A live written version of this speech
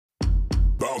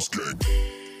Bounce Gang.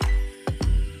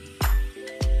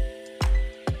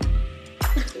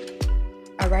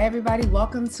 All right, everybody,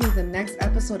 welcome to the next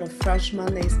episode of Fresh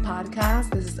Mondays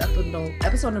podcast. This is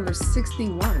episode number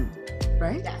 61,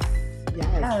 right?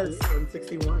 Yes.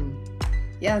 61.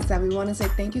 Yes, and we want to say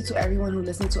thank you to everyone who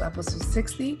listened to episode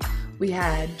 60. We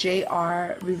had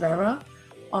J.R. Rivera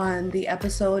on the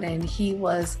episode, and he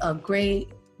was a great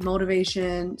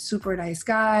motivation, super nice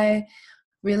guy,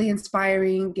 really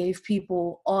inspiring, gave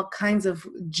people all kinds of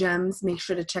gems. Make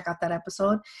sure to check out that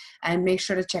episode and make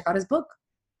sure to check out his book.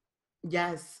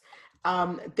 Yes.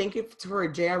 Thank you for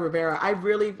J.R. Rivera. I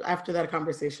really, after that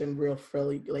conversation,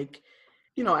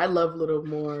 I love a little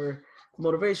more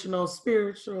motivational,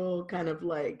 spiritual, kind of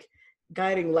like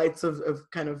guiding lights of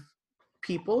kind of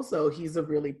people. So he's a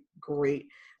really great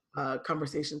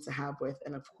conversation to have with.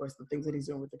 And of course, the things that he's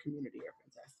doing with the community are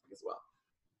fantastic as well.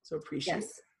 So appreciate it.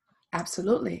 Yes,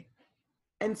 absolutely.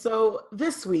 And so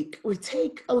this week, we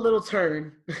take a little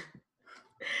turn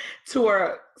to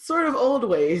our sort of old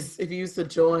ways, if you used to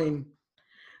join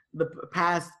the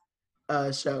past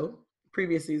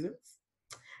previous seasons.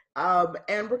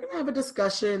 And we're going to have a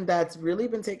discussion that's really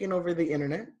been taking over the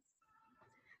internet.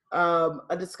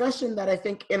 A discussion that I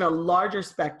think in a larger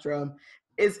spectrum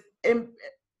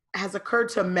has occurred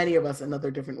to many of us in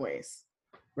other different ways,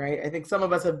 right? I think some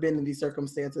of us have been in these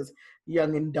circumstances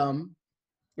young and dumb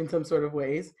in some sort of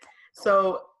ways.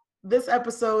 So this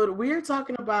episode, we are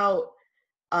talking about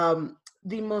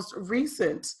the most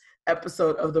recent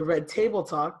episode of the Red Table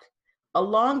Talk,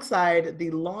 alongside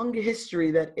the long history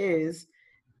that is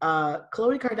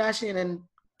Khloe Kardashian and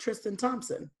Tristan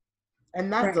Thompson,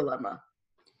 and that dilemma.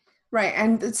 Right,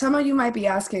 and some of you might be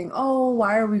asking, oh,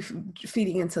 why are we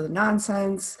feeding into the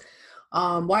nonsense?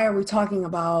 Why are we talking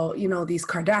about, these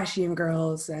Kardashian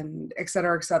girls and et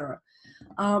cetera, et cetera?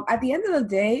 At the end of the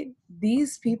day,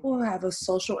 these people have a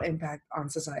social impact on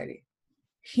society.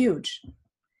 Huge.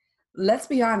 Let's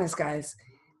be honest, guys.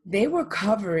 They were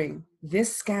covering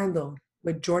this scandal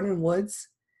with Jordyn Woods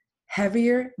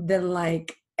heavier than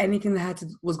like anything that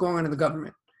was going on in the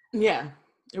government. Yeah,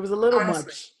 it was a little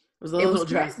much. It was a little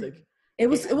drastic. It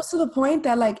was to the point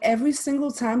that like every single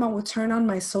time I would turn on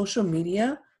my social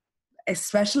media,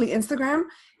 especially Instagram,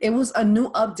 it was a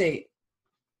new update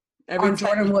on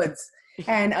Jordyn Woods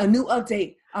and a new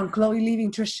update on Khloe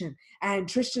leaving Tristan and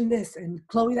Tristan this and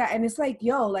Khloe that. And it's like,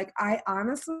 yo, like I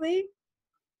honestly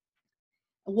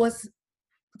was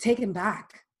taken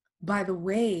back by the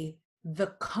way the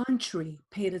country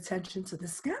paid attention to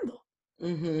this scandal.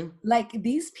 Mm-hmm. Like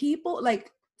these people,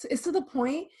 like it's to the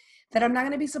point that I'm not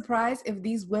going to be surprised if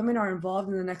these women are involved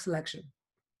in the next election.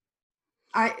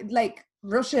 I like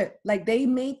real shit. Like they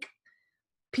make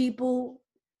people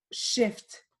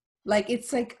shift. Like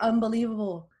it's like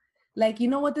unbelievable. Like, you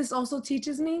know what this also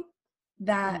teaches me?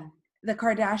 That the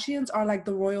Kardashians are like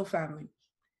the royal family.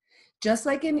 Just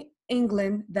like in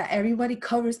England, that everybody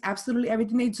covers absolutely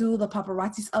everything they do. The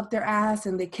paparazzi's up their ass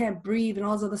and they can't breathe and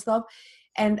all this other stuff.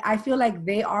 And I feel like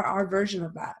they are our version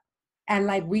of that. And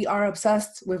like we are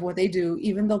obsessed with what they do,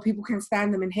 even though people can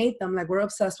stand them and hate them, like we're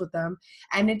obsessed with them.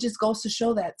 And it just goes to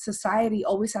show that society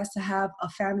always has to have a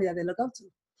family that they look up to.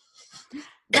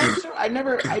 That's true. I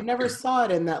never saw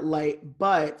it in that light.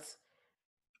 But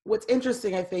what's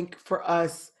interesting, I think, for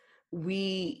us,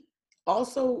 we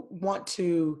also want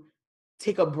to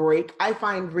take a break. I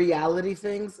find reality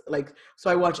things so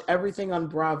I watch everything on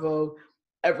Bravo,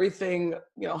 everything,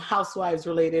 Housewives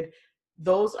related.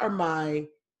 Those are my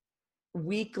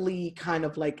weekly kind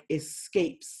of like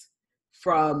escapes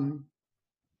from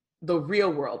the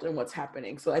real world and what's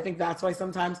happening. So I think that's why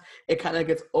sometimes it kind of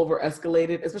gets over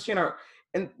escalated, especially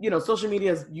social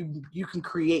media is you can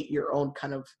create your own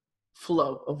kind of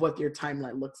flow of what your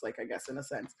timeline looks like, I guess, in a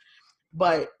sense.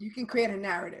 But you can create a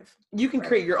narrative. You can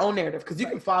create your own narrative because you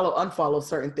can unfollow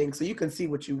certain things, so you can see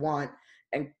what you want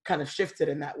and kind of shift it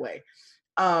in that way.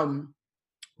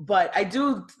 But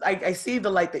I see the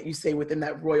light that you say within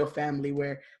that royal family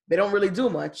where they don't really do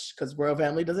much because royal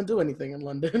family doesn't do anything in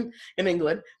London, in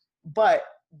England, but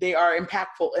they are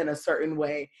impactful in a certain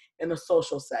way in a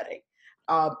social setting.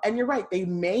 And you're right, they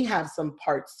may have some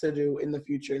parts to do in the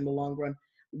future, in the long run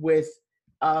with,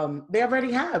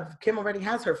 Kim already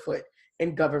has her foot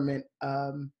in government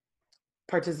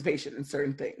participation in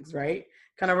certain things, right?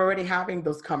 Kind of already having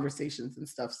those conversations and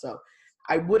stuff. So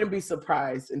I wouldn't be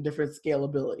surprised in different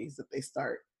scalabilities if they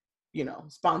start,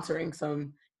 sponsoring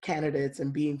some candidates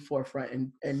and being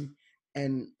forefront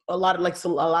and a lot of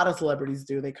celebrities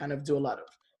do. They kind of do a lot of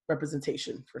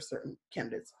representation for certain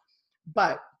candidates.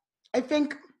 But I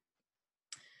think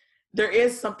there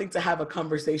is something to have a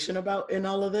conversation about in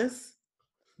all of this,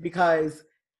 because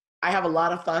I have a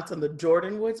lot of thoughts on the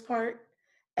Jordyn Woods part,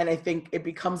 and I think it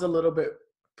becomes a little bit,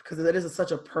 because it is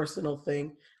such a personal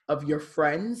thing of your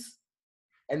friends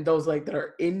and those like that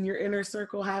are in your inner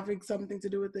circle having something to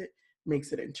do with it,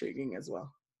 makes it intriguing as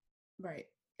well. Right.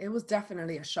 It was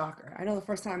definitely a shocker. I know the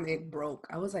first time it broke,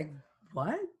 I was like,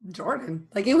 what? Jordyn?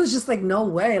 Like, it was just like, no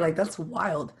way. Like, that's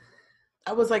wild.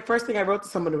 I was like, first thing I wrote to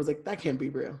someone, it was like, that can't be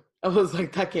real. I was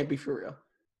like, that can't be for real.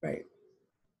 Right.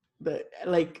 But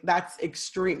like, that's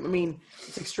extreme. I mean,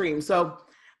 it's extreme. So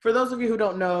for those of you who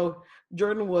don't know,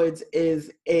 Jordyn Woods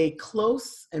is a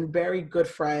close and very good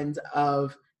friend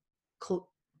of,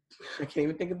 I can't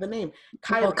even think of the name.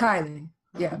 Kylie. Well, Kylie.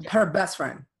 Yeah. Her best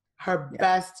friend. Her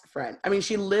best friend. I mean,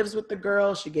 she lives with the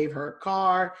girl. She gave her a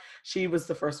car. She was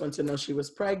the first one to know she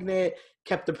was pregnant,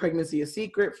 kept the pregnancy a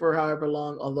secret for however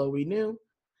long, although we knew.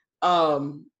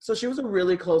 So she was a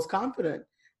really close confidant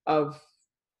of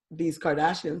these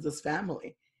Kardashians, this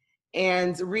family.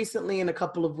 And recently, in a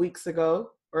couple of weeks ago,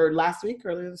 or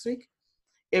earlier this week,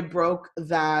 it broke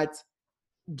that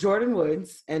Jordyn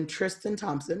Woods and Tristan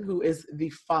Thompson, who is the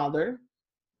father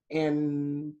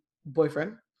and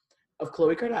boyfriend of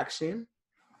Khloe Kardashian,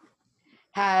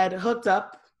 had hooked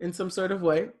up in some sort of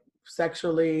way,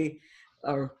 sexually,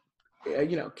 or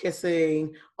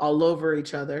kissing all over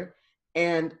each other.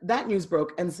 And that news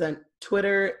broke and sent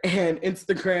Twitter and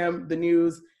Instagram, the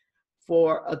news,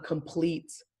 for a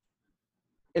complete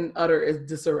and utter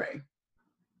disarray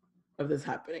of this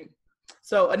happening.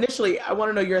 So initially, I want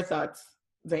to know your thoughts,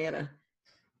 Diana,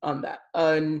 on that.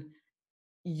 On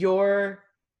your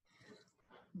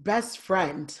best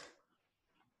friend,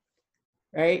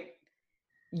 right?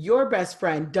 Your best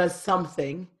friend does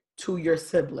something to your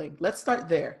sibling. Let's start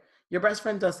there. Your best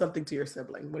friend does something to your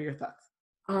sibling. What are your thoughts?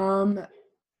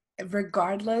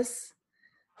 Regardless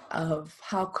of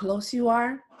how close you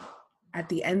are, at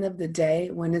the end of the day,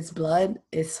 when it's blood,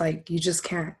 it's like, you just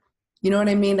can't. You know what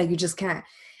I mean? Like, you just can't.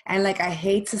 And like, I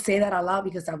hate to say that out loud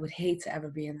because I would hate to ever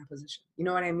be in that position. You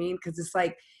know what I mean? Because it's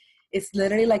like, it's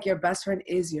literally like your best friend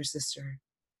is your sister.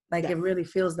 Like, It really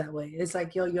feels that way. It's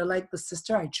like, yo, you're like the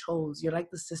sister I chose. You're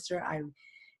like the sister I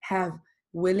have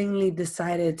willingly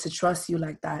decided to trust you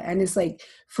like that. And it's like,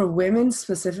 for women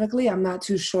specifically, I'm not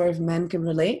too sure if men can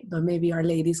relate, but maybe our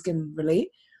ladies can relate.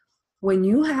 When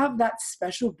you have that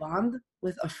special bond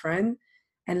with a friend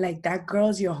and like that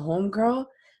girl's your homegirl,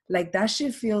 like that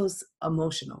shit feels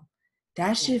emotional.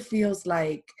 That shit feels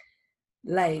like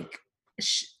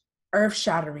earth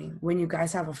shattering when you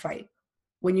guys have a fight,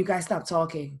 when you guys stop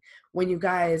talking, when you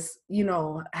guys,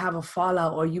 have a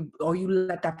fallout or you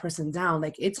let that person down.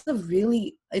 Like, it's a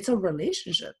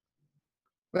relationship.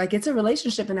 Like, it's a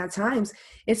relationship, and at times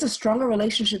it's a stronger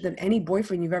relationship than any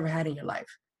boyfriend you've ever had in your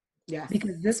life. Yes.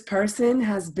 Because this person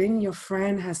has been your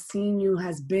friend, has seen you,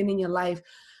 has been in your life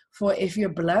for, if you're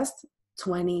blessed,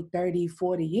 20, 30,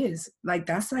 40 years. Like,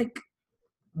 that's like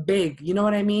big. You know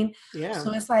what I mean? Yeah.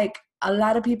 So it's like, a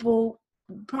lot of people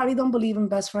probably don't believe in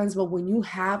best friends, but when you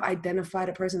have identified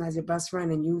a person as your best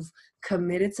friend and you've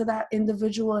committed to that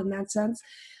individual in that sense,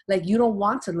 like, you don't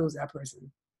want to lose that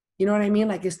person. You know what I mean?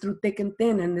 Like, it's through thick and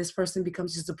thin, and this person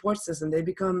becomes your support system. They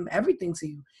become everything to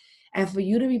you. And for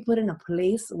you to be put in a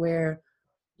place where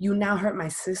you now hurt my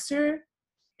sister,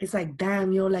 it's like,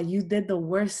 damn, yo, like, you did the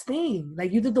worst thing.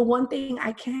 Like, you did the one thing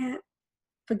I can't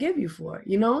forgive you for,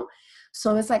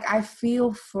 So it's like, I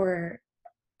feel for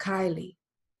Kylie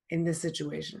in this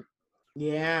situation.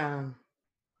 Yeah.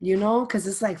 Because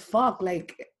it's like, fuck,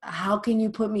 like, how can you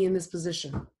put me in this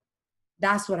position?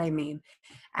 That's what I mean.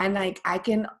 And like, I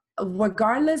can,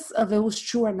 regardless of if it was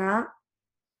true or not,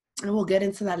 and we'll get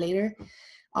into that later,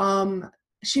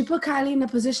 she put Kylie in a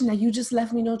position that you just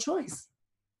left me no choice.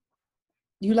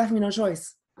 You left me no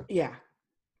choice. Yeah.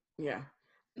 Yeah.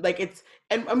 Like, it's,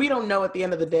 and we don't know at the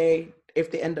end of the day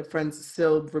if they end up friends,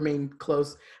 still remain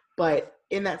close. But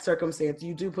in that circumstance,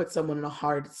 you do put someone in a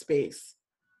hard space,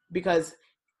 because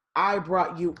I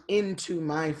brought you into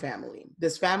my family,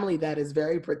 this family that is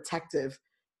very protective,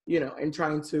 and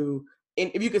trying to,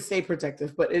 and if you could say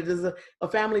protective, but it is a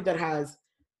family that has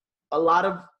a lot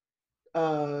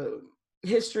of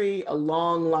history, a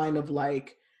long line of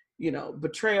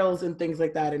betrayals and things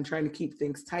like that, and trying to keep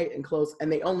things tight and close.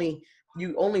 And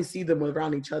you only see them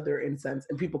around each other in sense,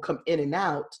 and people come in and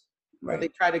out, right. But they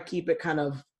try to keep it kind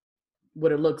of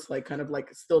what it looks like, kind of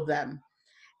like still them.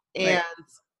 And right.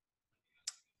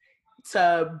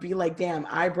 To be like, damn,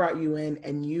 I brought you in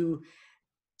and you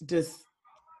just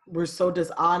were so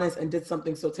dishonest and did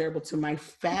something so terrible to my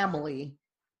family.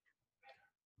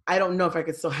 I don't know if I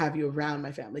could still have you around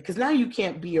my family, because now you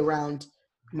can't be around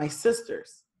my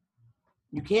sisters.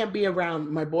 You can't be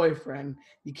around my boyfriend.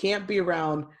 You can't be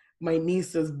around my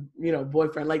niece's,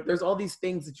 boyfriend. Like, there's all these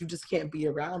things that you just can't be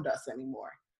around us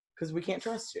anymore because we can't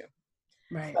trust you.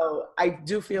 Right. So I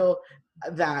do feel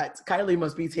that Kylie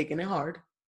must be taking it hard.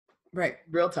 Right.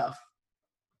 Real tough.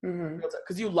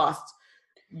 Because you lost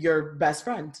your best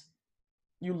friend.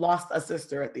 You lost a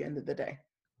sister at the end of the day.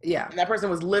 Yeah. And that person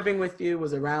was living with you,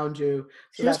 was around you.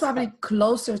 So she was probably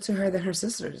closer to her than her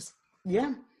sisters.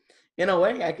 Yeah. In a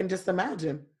way, I can just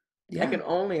imagine. Yeah. I can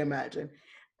only imagine.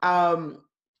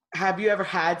 Have you ever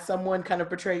had someone kind of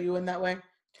betray you in that way?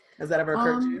 Has that ever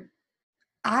occurred to you?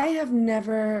 I have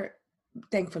never,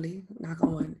 thankfully, knock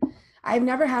on wood, I've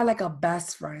never had like a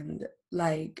best friend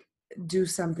like do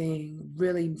something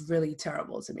really, really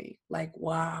terrible to me. Like,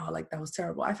 wow, like that was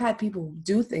terrible. I've had people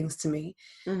do things to me,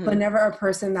 but never a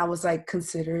person that was like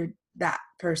considered that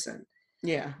person.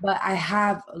 Yeah. But I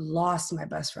have lost my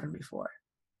best friend before.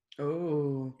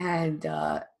 Oh. And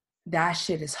that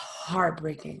shit is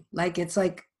heartbreaking. Like, it's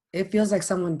like, it feels like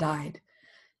someone died.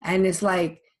 And it's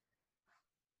like,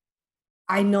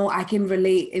 I know I can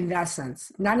relate in that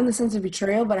sense. Not in the sense of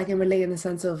betrayal, but I can relate in the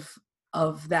sense of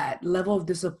that level of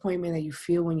disappointment that you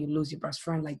feel when you lose your best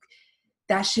friend. Like,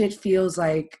 that shit feels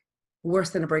like worse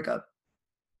than a breakup.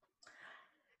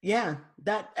 Yeah,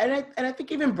 and I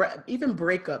think even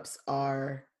breakups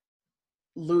are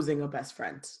losing a best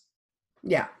friend.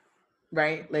 Yeah.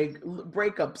 Right? Like,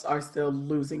 breakups are still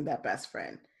losing that best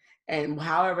friend. And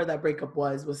however that breakup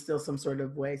was still some sort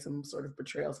of way, some sort of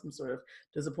betrayal, some sort of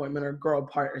disappointment, or grow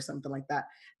apart or something like that.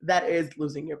 That is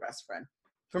losing your best friend.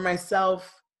 For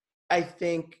myself, I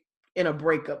think in a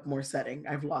breakup more setting,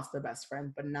 I've lost a best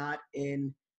friend, but not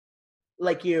in,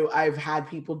 like you, I've had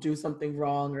people do something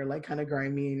wrong or like kind of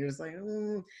grimy, and you're just like,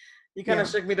 you kind of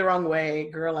shook me the wrong way.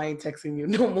 Girl, I ain't texting you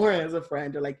no more as a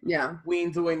friend. Or like, we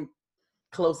ain't doing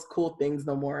close, cool things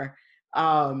no more.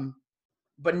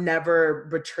 But never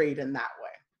betrayed in that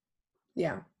way.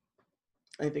 Yeah.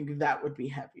 I think that would be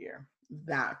heavier.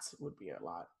 That would be a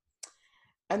lot.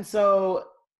 And so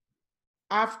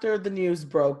after the news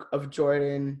broke of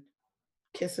Jordan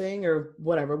kissing or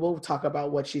whatever, we'll talk about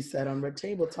what she said on Red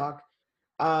Table Talk.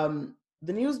 The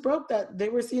news broke that they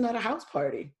were seen at a house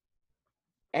party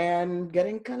and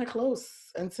getting kind of close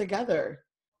and together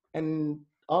and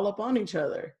all up on each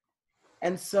other.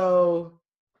 And so...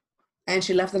 And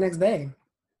she left the next day.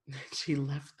 She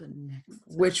left the next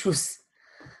day. Which was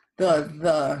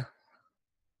the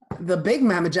big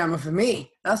mama jamma for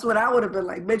me. That's what I would have been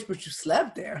like, bitch, but you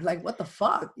slept there. Like, what the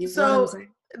fuck? You know what I'm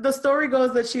saying? The story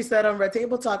goes that she said on Red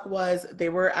Table Talk was they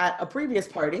were at a previous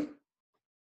party.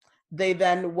 They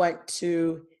then went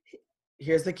to,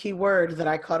 here's the key word that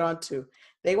I caught on to.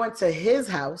 They went to his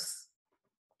house.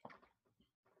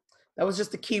 That was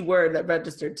just a key word that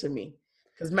registered to me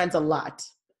because it meant a lot.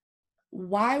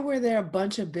 Why were there a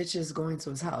bunch of bitches going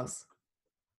to his house?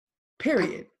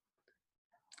 Period.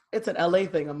 It's an LA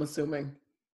thing, I'm assuming.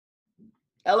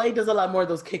 LA does a lot more of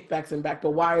those kickbacks and back,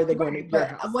 but why are they going to your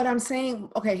house? What I'm saying,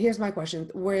 okay, here's my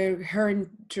question. Were her and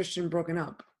Tristan broken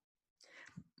up?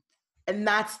 And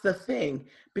that's the thing,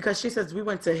 because she says we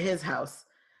went to his house.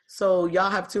 So y'all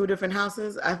have two different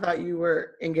houses? I thought you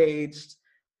were engaged,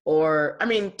 or, I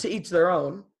mean, to each their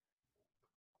own,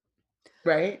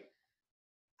 right?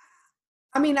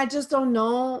 I mean, I just don't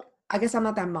know. I guess I'm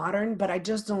not that modern, but I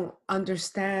just don't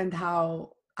understand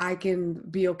how I can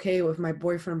be okay with my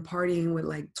boyfriend partying with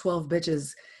like 12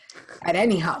 bitches at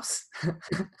any house.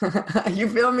 You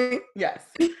feel me? Yes.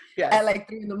 Yes. At like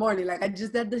 3 a.m. Like,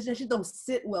 that shit don't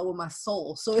sit well with my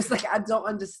soul. So it's like, I don't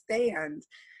understand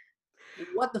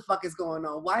what the fuck is going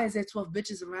on. Why is there 12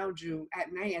 bitches around you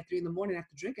at night at 3 a.m.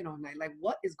 after drinking all night? Like,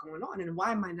 what is going on? And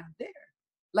why am I not there?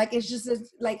 Like, it's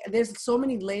like, there's so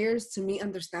many layers to me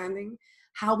understanding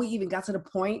how we even got to the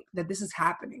point that this is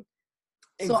happening.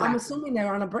 Exactly. So I'm assuming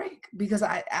they're on a break because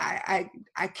I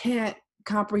can't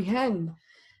comprehend.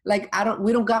 Like,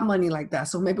 we don't got money like that.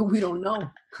 So maybe we don't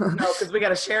know. No, because we got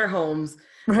to share homes.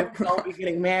 Right. We don't be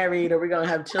getting married or we're going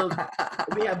to have children.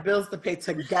 We have bills to pay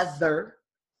together.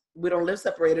 We don't live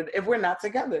separated if we're not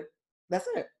together. That's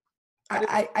it.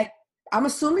 I'm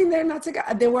assuming they're not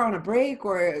together. They were on a break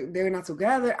or they're not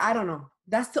together. I don't know.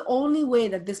 That's the only way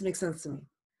that this makes sense to me.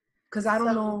 Because I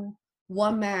don't know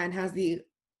one man has the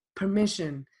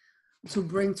permission to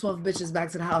bring 12 bitches back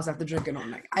to the house after drinking all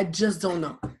night. I just don't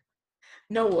know.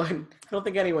 No one. I don't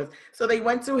think anyone. So they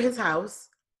went to his house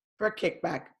for a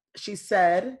kickback. She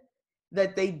said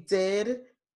that they did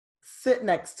sit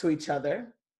next to each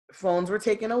other. Phones were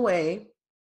taken away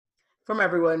from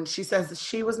everyone. She says that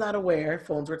she was not aware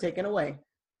phones were taken away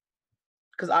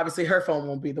because obviously her phone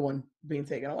won't be the one being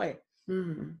taken away.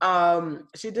 Mm-hmm.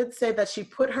 She did say that she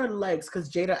put her legs, because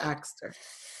Jada asked her,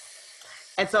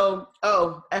 And so,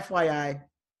 FYI,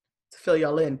 to fill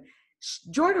y'all in,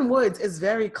 Jordyn Woods is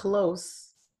very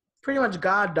close, pretty much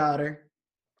goddaughter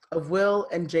of Will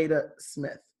and Jada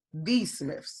Smith, the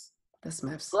Smiths. The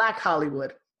Smiths. Black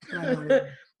Hollywood.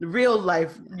 Real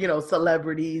life,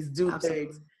 celebrities, do Absolutely.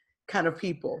 things kind of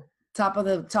people. Top of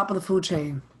the food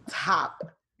chain. Top.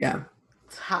 Yeah.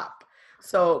 Top.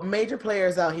 So major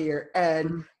players out here.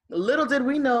 And little did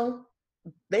we know,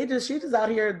 she just out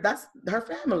here, that's her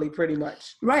family pretty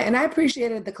much. Right. And I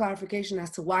appreciated the clarification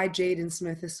as to why Jaden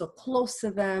Smith is so close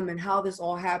to them and how this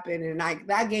all happened. And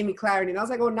that gave me clarity. And I was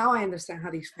like, oh, now I understand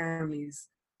how these families.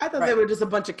 I thought they were just a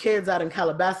bunch of kids out in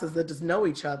Calabasas that just know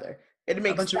each other. It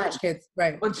makes sense. A bunch of rich kids,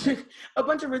 right. A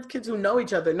bunch of rich kids who know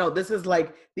each other. No, this is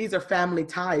like, these are family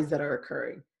ties that are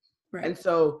occurring. Right. And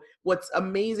so what's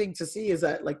amazing to see is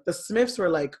that like the Smiths were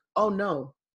like, oh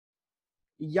no,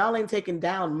 y'all ain't taking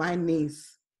down my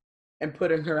niece and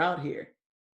putting her out here.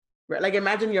 Right? Like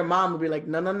imagine your mom would be like,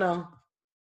 no.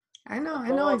 I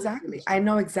know exactly. I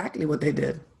know exactly what they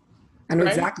did. I know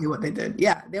exactly what they did.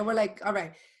 Yeah. They were like, all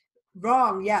right,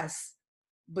 wrong, yes.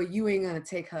 But you ain't gonna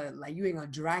take her, like you ain't gonna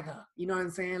drag her. You know what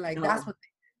I'm saying? Like that's what they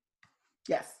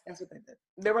did. Yes. That's what they did.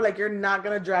 They were like, you're not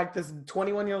gonna drag this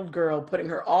 21-year-old girl, putting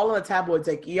her all in the tabloids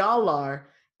like y'all are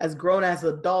as grown-ass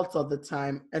adults all the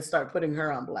time and start putting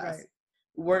her on blast. Right.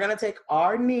 We're gonna take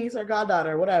our niece, our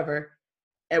goddaughter, whatever,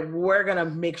 and we're gonna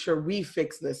make sure we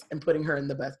fix this and putting her in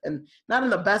the best, and not in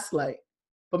the best light,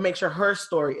 but make sure her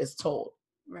story is told.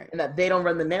 Right. And that they don't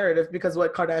run the narrative, because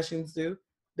what Kardashians do,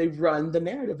 they run the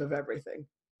narrative of everything.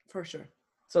 For sure.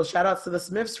 So shout outs to the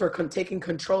Smiths for taking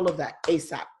control of that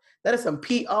ASAP. That is some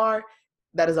PR.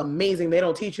 That is amazing. They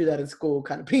don't teach you that in school,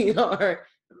 kind of PR.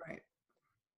 Right.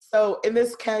 So in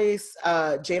this case,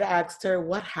 Jada asked her,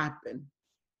 what happened?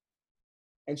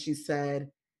 And she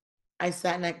said, I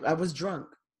was drunk.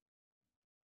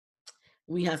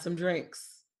 We had some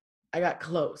drinks. I got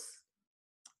close.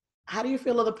 How do you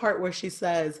feel of the part where she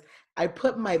says, I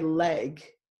put my leg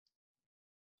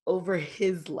over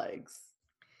his legs?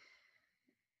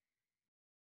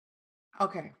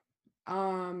 Okay.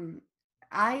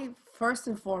 I first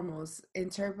and foremost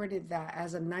interpreted that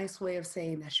as a nice way of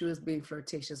saying that she was being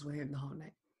flirtatious with him the whole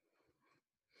night.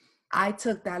 I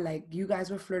took that like you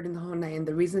guys were flirting the whole night, and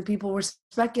the reason people were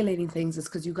speculating things is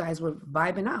because you guys were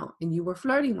vibing out and you were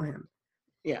flirting with him.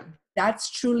 Yeah. That's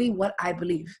truly what I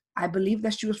believe. I believe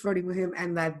that she was flirting with him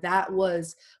and that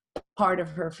was part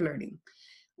of her flirting.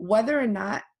 Whether or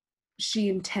not she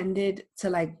intended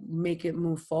to like make it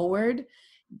move forward,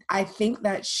 I think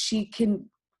that she can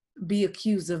be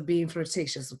accused of being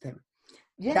flirtatious with him.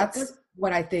 Yeah, that's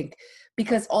what I think.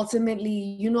 Because ultimately,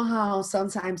 you know how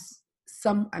sometimes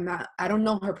I don't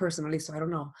know her personally, so I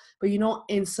don't know. But you know,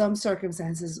 in some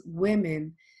circumstances,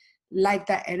 women like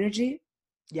that energy.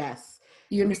 Yes.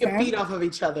 You understand? You can feed off of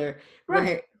each other.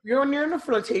 Right. When you're in a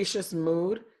flirtatious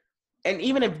mood, and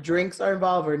even if drinks are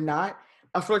involved or not,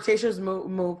 a flirtatious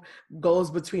move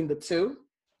goes between the two.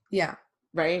 Yeah.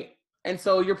 Right? And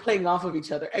so you're playing off of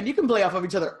each other. And you can play off of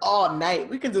each other all night.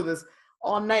 We can do this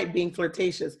all night being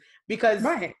flirtatious. Because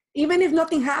right. Even if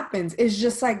nothing happens, it's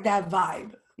just like that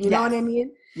vibe. You know what I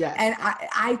mean? Yeah. And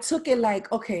I took it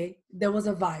like, okay, there was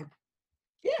a vibe.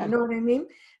 Yeah. You know what I mean?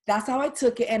 That's how I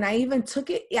took it. And I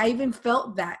even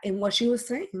felt that in what she was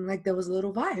saying. Like there was a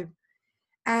little vibe.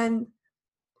 And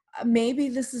maybe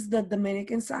this is the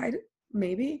Dominican side,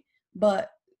 maybe.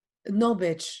 But no,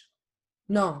 bitch.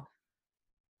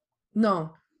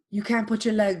 No, you can't put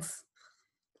your legs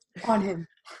on him.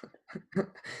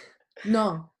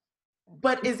 No.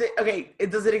 But is it, okay,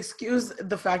 does it excuse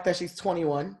the fact that she's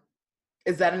 21?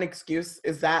 Is that an excuse?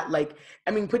 Is that like,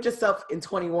 I mean, put yourself in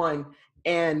 21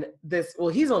 and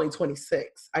he's only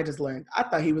 26. I just learned. I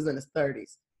thought he was in his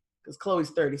 30s because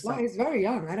Chloe's 30 something. Well, he's very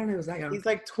young. I don't know if he was that young. He's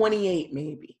like 28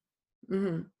 maybe.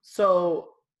 Mm-hmm. So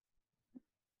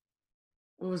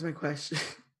what was my question?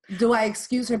 Do I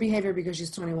excuse her behavior because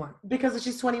she's 21? Because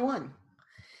she's 21.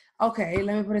 Okay,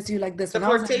 let me put it to you like this. The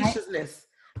flirtatiousness,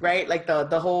 right? Like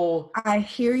the whole... I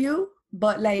hear you,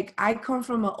 but like I come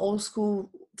from an old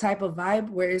school type of vibe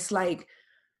where it's like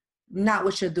not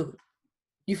with your dude.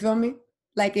 You feel me?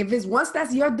 Like if it's once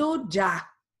that's your dude, ya.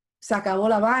 Se acabó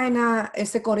la vaina,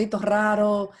 ese corito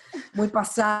raro, muy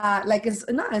pasada. Like it's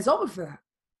over for that.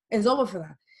 It's over for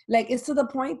that. Like it's to the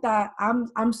point that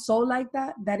I'm so like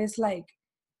that it's like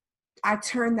I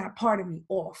turn that part of me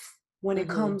off when it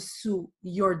comes to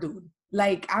your dude.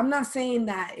 Like, I'm not saying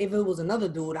that if it was another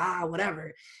dude,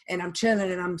 whatever, and I'm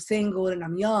chilling and I'm single and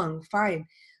I'm young, fine.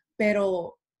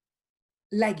 Pero,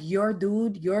 like, your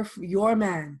dude, your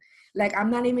man, Like, I'm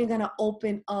not even gonna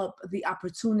open up the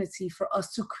opportunity for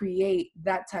us to create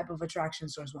that type of attraction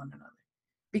towards one another,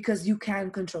 because you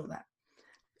can control that.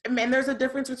 And there's a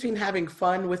difference between having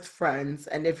fun with friends,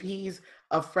 and if he's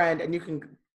a friend and you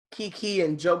can kiki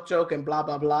and joke and blah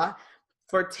blah blah.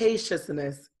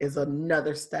 Flirtatiousness is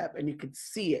another step, and you can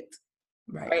see it,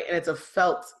 right? And it's a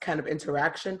felt kind of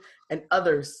interaction, and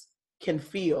others can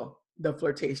feel the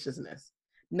flirtatiousness.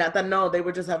 Not that, no, they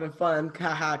were just having fun,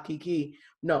 haha, kiki.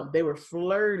 No, they were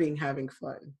flirting, having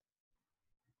fun.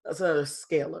 That's another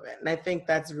scale of it, and I think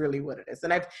that's really what it is.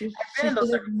 And I've She been in those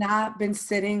should have not been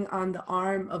sitting on the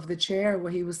arm of the chair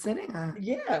where he was sitting on.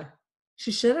 Yeah,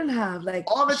 she shouldn't have. Like,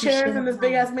 all the chairs in this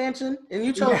big ass mansion, and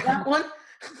you chose that one.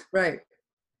 Right.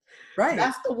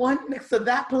 That's the one next to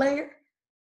that player.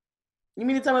 You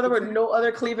mean to tell me there were no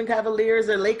other Cleveland Cavaliers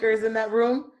or Lakers in that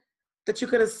room that you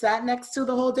could have sat next to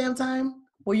the whole damn time?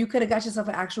 Well, you could have got yourself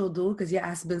an actual dude, because your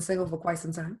ass has been single for quite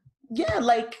some time. Yeah,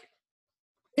 like,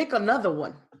 pick another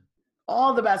one.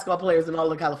 All the basketball players in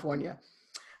all of California.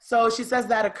 So she says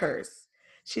that occurs.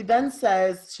 She then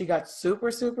says she got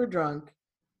super, super drunk,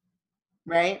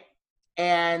 right?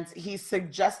 And he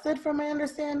suggested, from my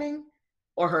understanding,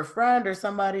 or her friend or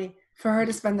somebody, for her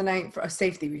to spend the night for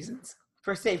safety reasons.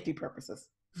 For safety purposes.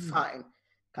 Fine.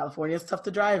 California is tough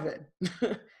to drive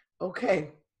in.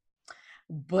 Okay.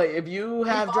 But if you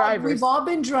have drivers. We've all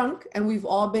been drunk, and we've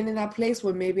all been in that place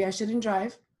where maybe I shouldn't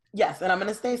drive. Yes, and I'm going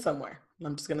to stay somewhere.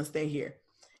 I'm just going to stay here.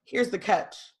 Here's the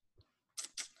catch.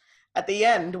 At the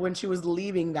end, when she was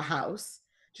leaving the house,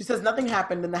 she says nothing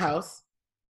happened in the house.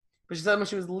 But she said when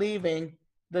she was leaving,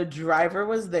 the driver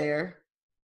was there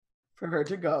for her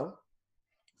to go.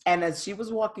 And as she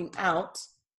was walking out,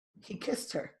 he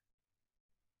kissed her.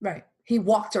 Right. He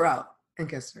walked her out and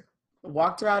kissed her.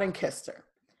 Walked her out and kissed her.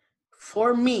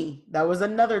 For me, that was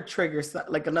another trigger,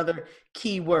 like another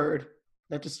key word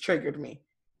that just triggered me.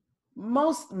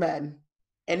 Most men,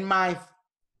 in my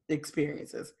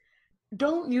experiences,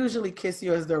 don't usually kiss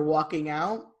you as they're walking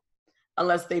out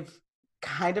unless they've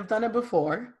kind of done it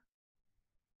before,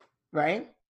 right?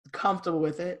 Comfortable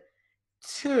with it.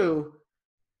 2,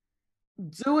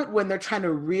 do it when they're trying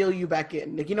to reel you back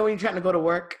in. Like, you know, when you're trying to go to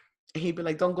work, and he'd be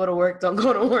like, don't go to work, don't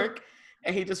go to work.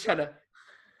 And he just try to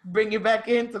bring you back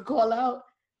in to call out.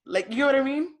 Like, you know what I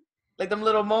mean? Like them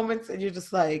little moments, and you're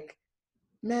just like,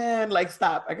 man, like,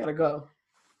 stop, I gotta go.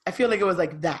 I feel like it was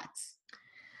like that.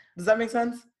 Does that make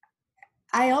sense?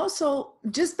 I also,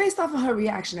 just based off of her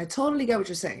reaction, I totally get what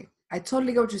you're saying.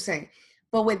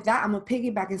 But with that, I'm going to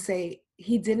piggyback and say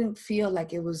he didn't feel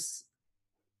like it was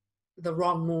the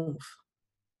wrong move.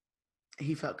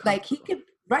 He felt comfortable.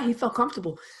 Like, he felt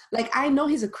comfortable. Like, I know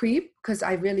he's a creep, because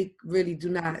I really, really do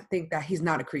not think that he's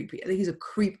not a creep. I think he's a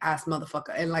creep ass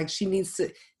motherfucker. And like, he needs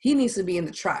to be in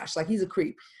the trash. Like, he's a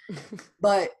creep.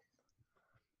 But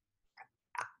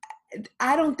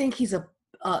I don't think he's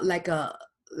like a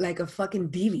fucking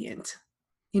deviant.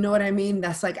 You know what I mean?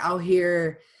 That's like out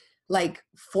here, like,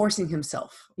 forcing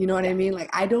himself. You know what I mean?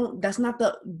 Like, that's not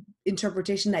the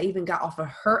interpretation that even got off of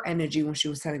her energy when she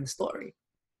was telling the story.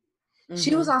 Mm-hmm.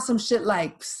 She was on some shit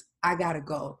like, I gotta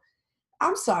go.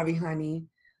 I'm sorry, honey.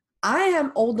 I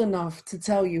am old enough to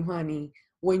tell you, honey,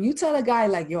 when you tell a guy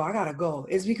like, yo, I gotta go,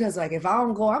 it's because, like, if I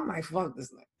don't go, I might fuck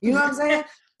this night. You know what I'm saying?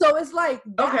 So it's like,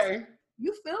 okay.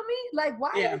 You feel me? Like,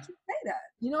 why didn't you say that?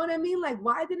 You know what I mean? Like,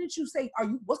 why didn't you say,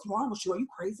 what's wrong with you? Are you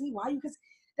crazy? Why are you? Because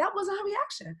that wasn't her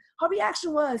reaction. Her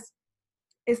reaction was,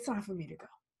 it's time for me to go.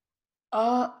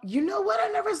 You know what? I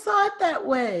never saw it that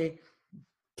way.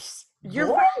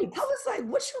 You're right. I was like,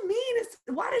 what you mean?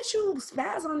 Why did you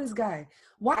spaz on this guy?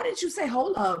 Why didn't you say,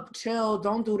 hold up, chill,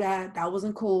 don't do that. That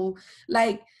wasn't cool.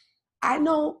 Like, I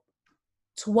know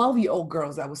 12-year-old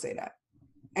girls that would say that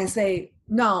and say,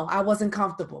 no, I wasn't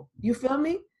comfortable. You feel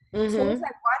me? Mm-hmm. So it's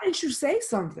like, why didn't you say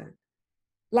something?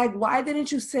 Like, why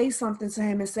didn't you say something to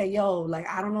him and say, yo, like,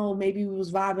 I don't know, maybe we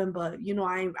was vibing, but, you know,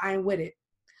 I ain't with it.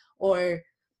 Or,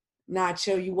 nah,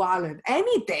 chill, you wildin'.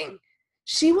 Anything.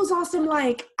 She was on some,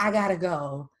 like, I gotta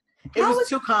go. It was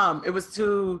too calm. It was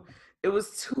too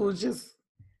just.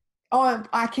 Oh,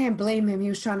 I can't blame him. He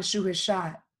was trying to shoot his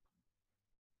shot.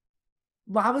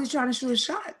 Why was he trying to shoot his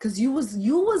shot? Because you was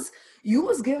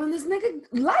giving this nigga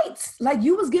lights. Like,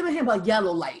 you was giving him a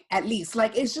yellow light, at least.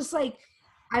 Like, it's just like,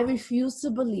 I refuse to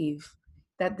believe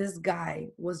that this guy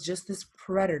was just this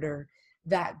predator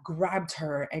that grabbed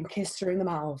her and kissed her in the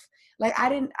mouth. Like, I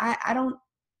don't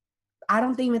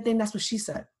even think that's what she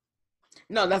said.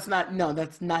 No, that's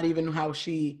not even how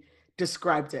she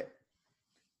described it.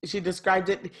 She described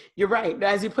it, you're right.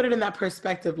 As you put it in that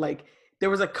perspective, like, there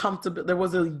was a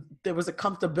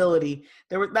comfortability.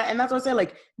 And that's what I say,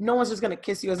 like, no one's just gonna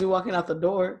kiss you as you're walking out the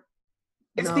door.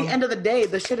 It's No. the end of the day.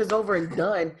 The shit is over and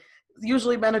done.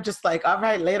 Usually men are just like, all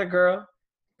right, later, girl.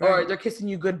 Or Right. they're kissing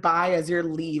you goodbye as you're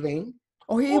leaving.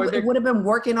 Or he would have been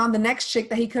working on the next chick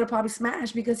that he could have probably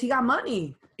smashed because he got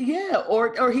money. Yeah,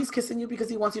 or he's kissing you because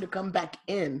he wants you to come back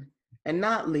in and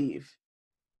not leave.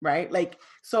 Right? Like,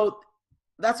 so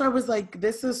that's why I was like,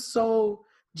 this is so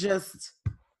just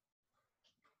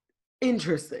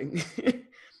interesting.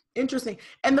 Interesting.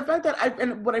 And the fact that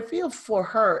and what I feel for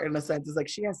her in a sense is like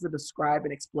she has to describe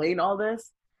and explain all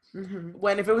this. Mm-hmm.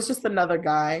 When if it was just another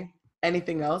guy,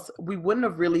 anything else, we wouldn't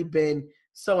have really been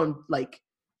so like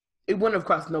it wouldn't have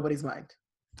crossed nobody's mind.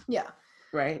 Yeah.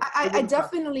 Right. I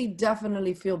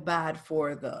definitely feel bad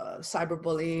for the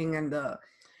cyberbullying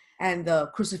and the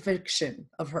crucifixion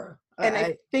of her. And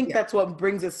I think that's what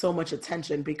brings it so much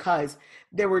attention, because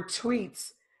there were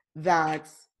tweets that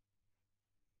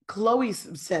Chloe's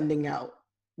sending out,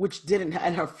 which didn't,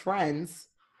 and her friends,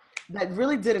 that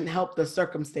really didn't help the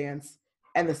circumstance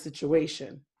and the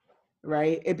situation,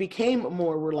 right? It became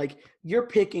more, we're like, you're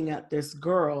picking at this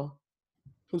girl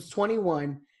who's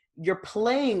 21, you're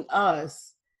playing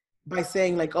us by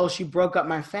saying like, oh, she broke up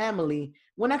my family,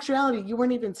 when in actuality, you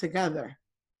weren't even together.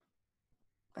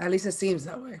 At least it seems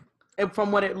that way. And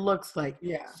from what it looks like.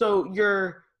 Yeah. So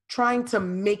you're trying to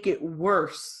make it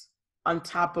worse on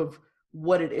top of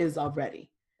what it is already.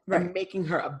 Right. And making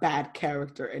her a bad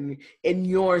character in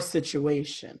your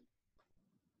situation.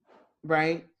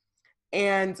 Right?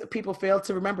 And people fail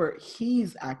to remember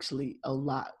he's actually a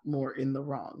lot more in the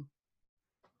wrong.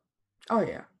 Oh,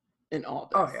 yeah. In all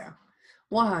this. Oh, yeah.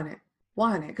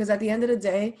 100. Because at the end of the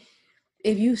day,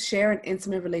 if you share an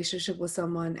intimate relationship with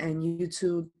someone and you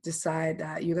two decide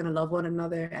that you're going to love one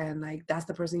another and like that's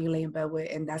the person you lay in bed with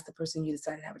and that's the person you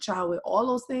decide to have a child with, all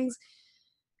those things,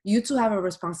 you two have a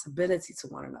responsibility to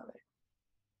one another,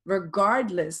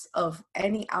 regardless of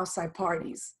any outside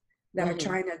parties that are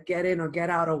trying to get in or get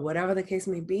out or whatever the case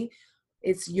may be.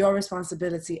 It's your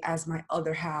responsibility as my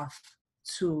other half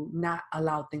to not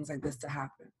allow things like this to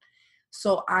happen.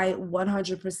 So I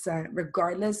 100%,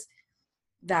 regardless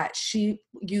that she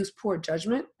used poor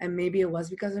judgment, and maybe it was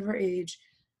because of her age,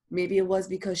 maybe it was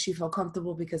because she felt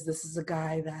comfortable because this is a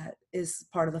guy that is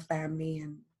part of the family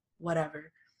and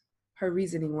whatever her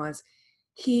reasoning was,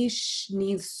 he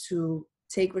needs to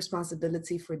take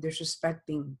responsibility for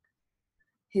disrespecting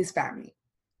his family.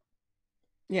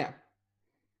 Yeah.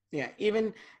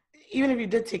 Even if you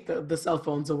did take the cell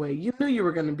phones away, you knew you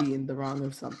were going to be in the wrong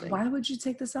of something. Why would you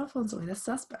take the cell phones away? That's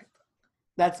suspect.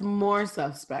 That's more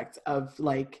suspect of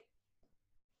like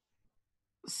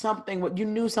something, what you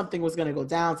knew something was going to go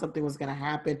down, something was going to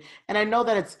happen. And I know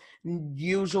that it's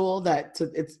usual that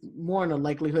it's more in a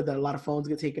likelihood that a lot of phones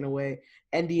get taken away,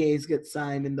 NDAs get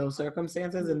signed in those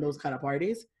circumstances and those kind of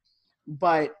parties.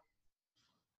 But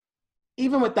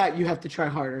even with that, you have to try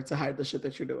harder to hide the shit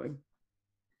that you're doing.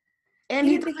 And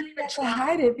he didn't even try to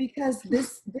hide it because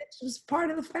this bitch was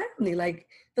part of the family. Like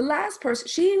the last person,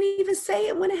 she didn't even say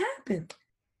it when it happened.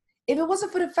 If it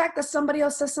wasn't for the fact that somebody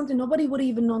else said something, nobody would have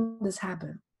even known this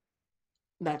happened.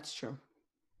 That's true.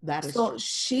 That is so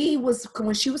true.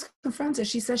 When she was confronted,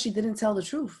 she said she didn't tell the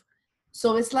truth.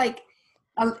 So it's like,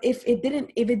 if it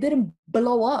didn't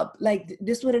blow up, like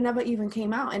this would have never even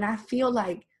came out. And I feel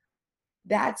like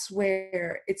that's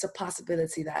where it's a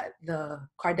possibility that the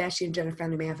Kardashian-Jenner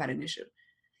family may have had an issue.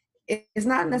 It's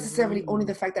not necessarily only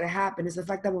the fact that it happened. It's the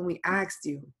fact that when we asked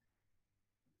you,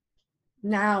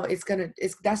 now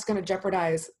that's gonna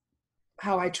jeopardize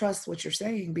how I trust what you're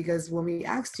saying, because when we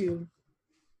asked you,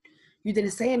 you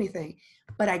didn't say anything.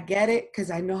 But I get it,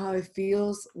 because I know how it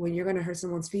feels when you're gonna hurt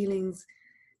someone's feelings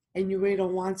and you really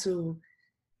don't want to,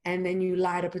 and then you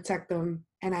lie to protect them.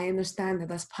 And I understand that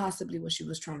that's possibly what she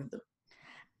was trying to do.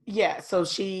 Yeah, so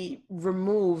she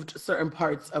removed certain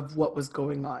parts of what was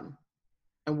going on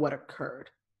and what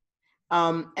occurred.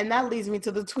 And that leads me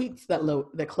to the tweets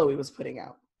that Chloe was putting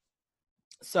out.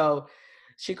 So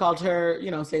she called her,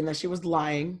 saying that she was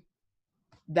lying,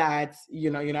 that,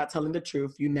 you're not telling the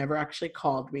truth. You never actually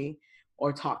called me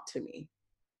or talked to me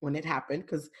when it happened.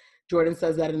 Because Jordan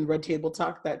says that in Red Table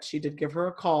Talk that she did give her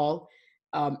a call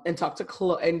and talk to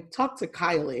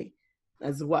Kylie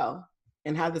as well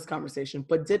and have this conversation,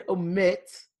 but did omit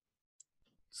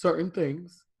certain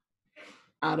things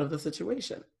out of the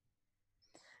situation.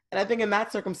 And I think in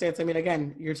that circumstance, I mean,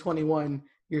 again, you're 21,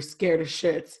 you're scared of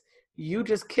shit. You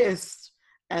just kissed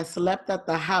and slept at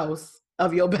the house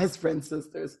of your best friend's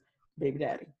sister's baby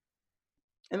daddy.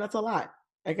 And that's a lot.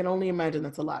 I can only imagine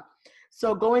that's a lot.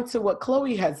 So going to what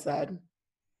Chloe had said,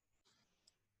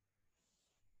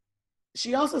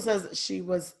 she also says she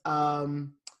was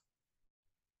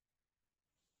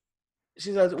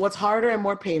She says, what's harder and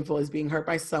more painful is being hurt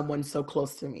by someone so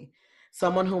close to me,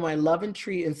 someone whom I love and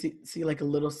treat and see like a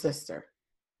little sister.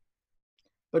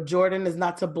 But Jordan is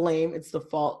not to blame. It's the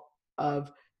fault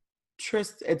of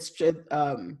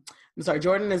Jordan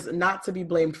is not to be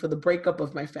blamed for the breakup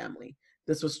of my family.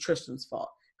 This was Tristan's fault.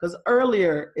 Because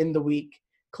earlier in the week,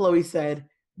 Khloe said,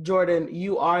 Jordan,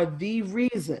 you are the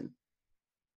reason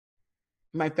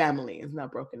my family is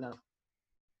not broken up.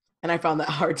 And I found that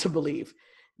hard to believe.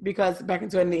 Because back in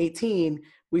 2018,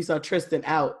 we saw Tristan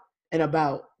out and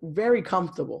about, very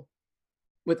comfortable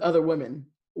with other women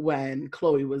when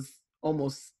Khloe was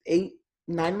almost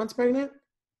 9 months pregnant.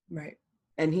 Right.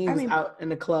 And he was out in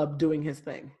the club doing his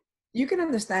thing. You can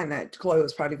understand that Khloe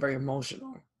was probably very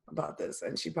emotional about this.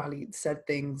 And she probably said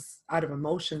things out of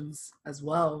emotions as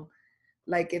well.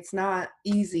 Like, it's not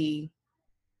easy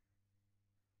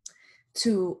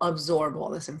to absorb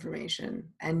all this information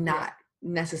and not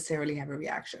necessarily have a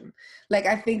reaction. Like,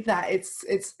 I think that it's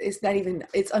not even,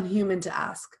 it's unhuman to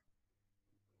ask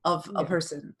of a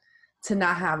person to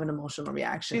not have an emotional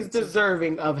reaction. She's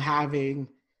deserving of having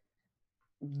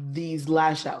these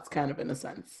lash outs, kind of, in a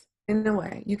sense. In a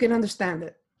way, you can understand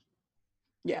it.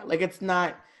 Yeah, like, it's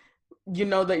not, you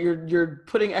know, that you're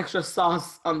putting extra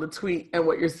sauce on the tweet and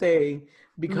what you're saying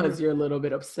because you're a little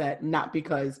bit upset, not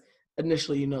because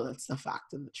initially you know that's the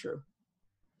fact and the truth.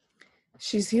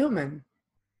 She's human.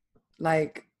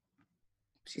 Like,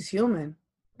 she's human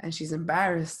and she's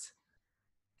embarrassed.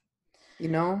 You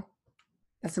know?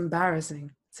 That's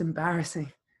embarrassing. It's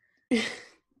embarrassing.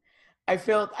 I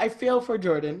feel for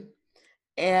Jordan.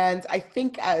 And I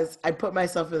think as I put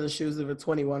myself in the shoes of a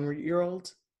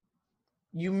 21-year-old,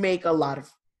 you make a lot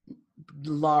of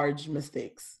large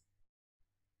mistakes.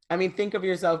 I mean, think of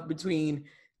yourself between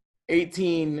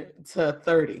 18 to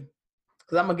 30,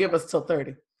 because I'm going to give us till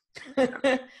 30,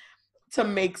 to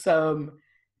make some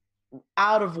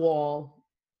out of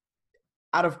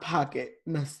pocket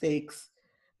mistakes,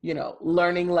 you know,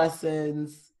 learning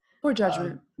lessons, poor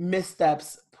judgment,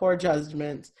 missteps, poor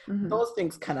judgment. Those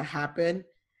things kind of happen.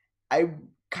 I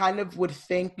kind of would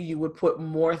think you would put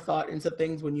more thought into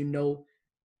things when you know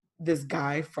this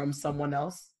guy from someone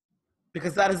else,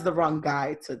 because that is the wrong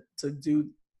guy to do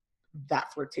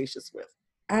that flirtatious with.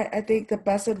 I think the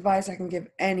best advice I can give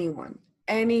anyone,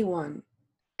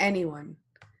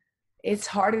 it's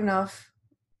hard enough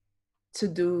to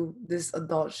do this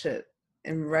adult shit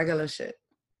and regular shit.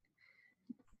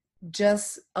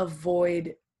 Just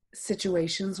avoid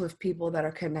situations with people that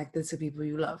are connected to people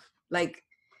you love. Like,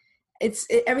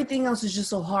 everything else is just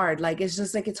so hard. Like, it's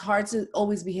just like, it's hard to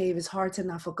always behave. It's hard to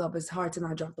not fuck up. It's hard to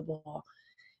not drop the ball.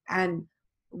 And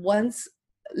once,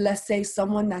 let's say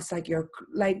someone that's like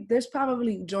there's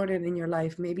probably, Jordan, in your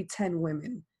life, maybe 10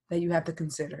 women that you have to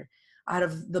consider out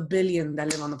of the billion that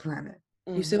live on the planet.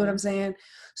 You see what I'm saying?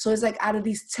 So it's like, out of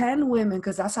these 10 women,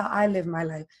 because that's how I live my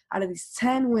life, out of these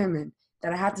 10 women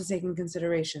that I have to take in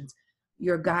considerations,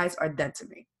 your guys are dead to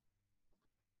me.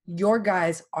 Your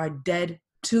guys are dead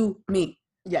to me.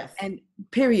 Yes. And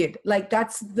period. Like,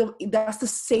 that's the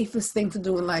safest thing to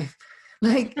do in life.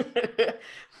 Like,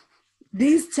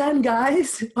 these 10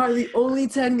 guys are the only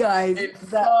 10 guys in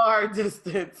far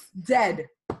distance. Dead.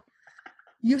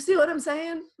 You see what I'm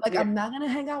saying? Like, I'm not going to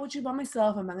hang out with you by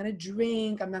myself. I'm not going to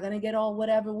drink. I'm not going to get all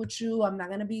whatever with you. I'm not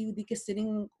going to be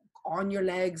sitting on your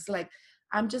legs. Like,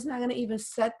 I'm just not going to even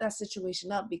set that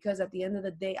situation up, because at the end of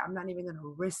the day, I'm not even going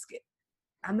to risk it.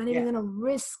 I'm not even going to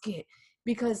risk it,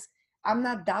 because I'm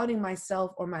not doubting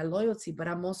myself or my loyalty, but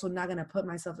I'm also not going to put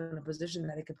myself in a position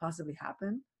that it could possibly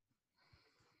happen.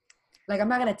 Like, I'm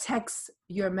not going to text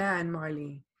your man,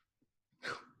 Marley,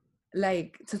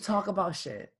 like, to talk about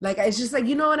shit. Like, it's just like,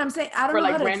 you know what I'm saying? I don't know.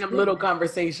 For like random little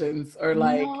conversations or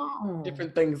like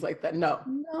different things like that. No,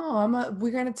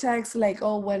 we're going to text like,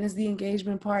 oh, when is the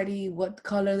engagement party? What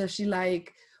color does she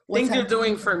like? Things you're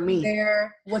doing for me.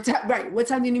 There. What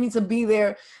time do you need me to be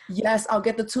there? Yes, I'll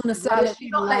get the tuna salad.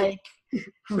 She like.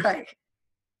 Right.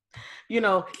 You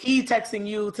know, he texting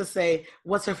you to say,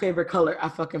 what's her favorite color? I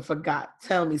fucking forgot.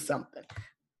 Tell me something.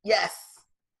 Yes.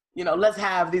 You know, let's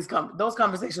have those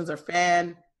conversations are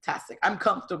fantastic. I'm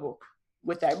comfortable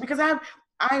with that, because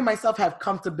I myself have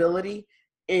comfortability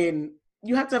in,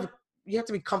 you have to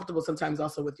be comfortable sometimes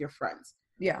also with your friends.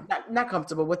 Yeah. Not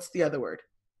comfortable. What's the other word?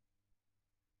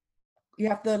 You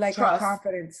have to like trust, have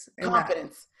confidence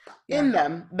in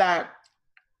them, that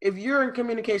if you're in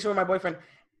communication with my boyfriend,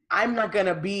 I'm not going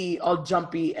to be all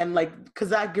jumpy and like, because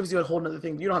that gives you a whole nother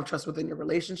thing. You don't have trust within your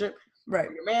relationship, right?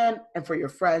 For your man and for your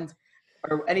friends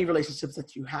or any relationships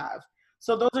that you have.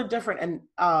 So those are different. And,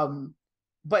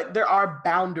 but there are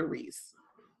boundaries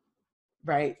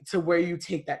right? To where you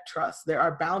take that trust. There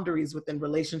are boundaries within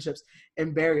relationships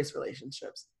and various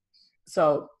relationships.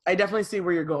 So I definitely see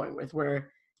where you're going with,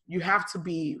 where you have to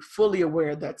be fully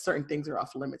aware that certain things are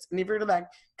off limits. And if you're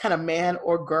that kind of man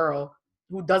or girl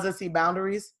who doesn't see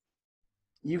boundaries,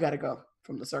 you got to go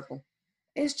from the circle.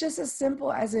 It's just as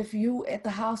simple as if you at the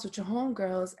house with your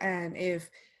homegirls, and if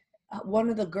one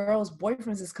of the girls'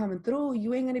 boyfriends is coming through,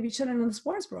 you ain't gonna be chilling in the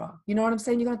sports bra. You know what I'm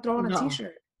saying? You're gonna throw on a No.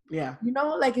 t-shirt. Yeah. You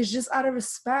know, like it's just out of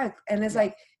respect. And it's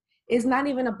like, it's not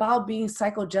even about being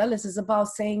psycho jealous. It's about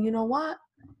saying, you know what?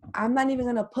 I'm not even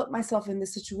gonna put myself in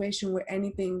this situation where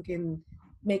anything can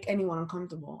make anyone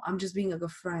uncomfortable. I'm just being a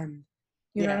good friend.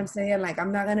 You know what I'm saying? Like,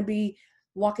 I'm not gonna be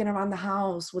walking around the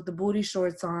house with the booty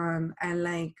shorts on and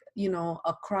like, you know,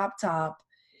 a crop top.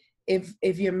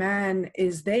 If your man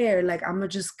is there, like, I'm gonna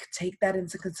just take that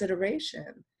into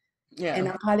consideration. Yeah. And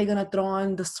I'm probably gonna throw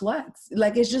on the sweats.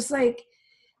 Like, it's just like,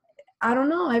 I don't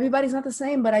know. Everybody's not the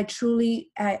same, but I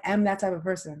am that type of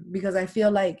person, because I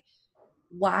feel like,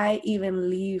 why even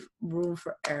leave room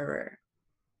for error?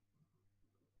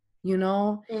 You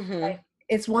know, like,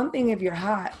 it's one thing if you're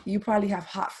hot. You probably have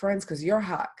hot friends because you're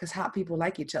hot, because hot people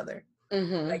like each other.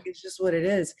 Like, it's just what it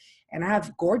is. And I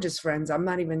have gorgeous friends. I'm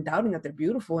not even doubting that they're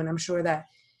beautiful. And I'm sure that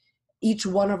each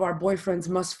one of our boyfriends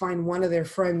must find one of their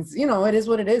friends. You know, it is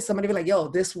what it is. Somebody be like, yo,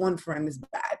 this one friend is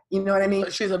bad. You know what I mean?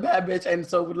 She's a bad bitch. And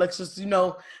so let's just, you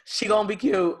know, she gonna be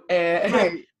cute. And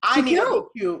right. I need to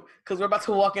be cute because we're about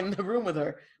to walk in the room with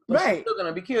her. But right. She's still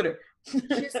gonna be cuter.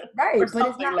 She's, right. But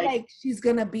it's not like she's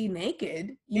gonna be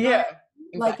naked. You know?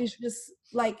 Like, exactly. It's just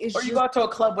like, it's or you go to a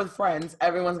club with friends,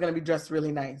 everyone's gonna be dressed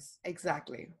really nice.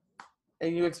 Exactly.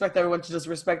 And you expect everyone to just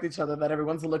respect each other, that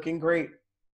everyone's looking great.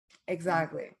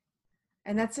 Exactly.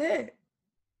 And that's it.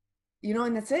 You know,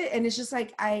 and that's it. And it's just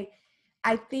like, I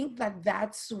think that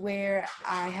that's where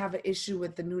I have an issue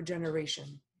with the new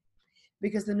generation,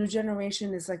 because the new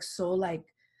generation is like so like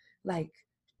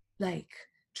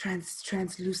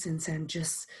translucent and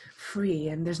just free,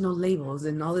 and there's no labels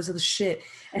and all this other shit.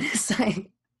 And it's like,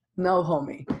 no,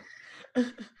 homie.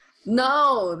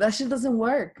 No, that shit doesn't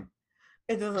work.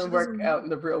 It doesn't work out in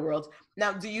the real world.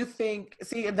 Now, do you think,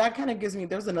 see, that kind of gives me,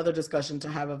 there's another discussion to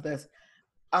have of this.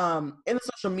 In the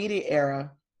social media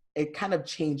era, it kind of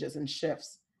changes and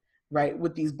shifts, right?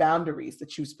 With these boundaries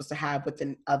that you're supposed to have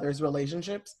within others'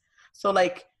 relationships. So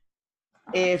like,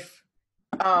 if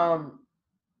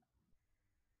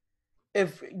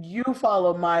you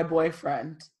follow my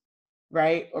boyfriend,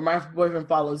 right? Or my boyfriend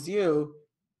follows you,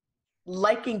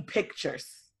 liking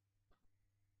pictures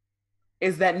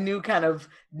is that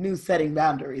new setting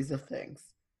boundaries of things.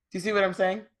 Do you see what I'm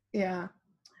saying? Yeah,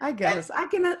 I guess. I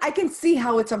can see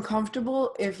how it's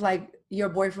uncomfortable if like your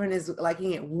boyfriend is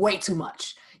liking it way too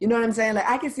much. You know what I'm saying? Like,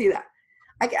 I can see that.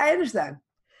 I understand.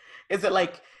 Is it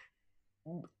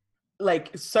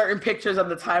like certain pictures on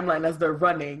the timeline as they're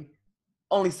running,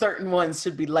 only certain ones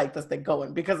should be liked as they're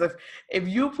going? Because if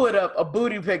you put up a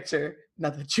booty picture,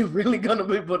 not that you're really gonna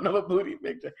be putting up a booty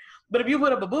picture, but if you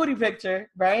put up a booty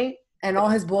picture, right? And all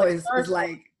his boys is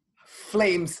like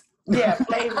flames. Yeah,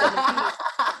 flames.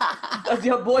 Does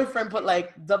your boyfriend put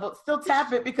like double, still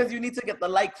tap it because you need to get the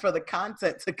like for the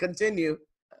content to continue?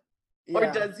 Yeah.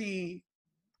 Or does he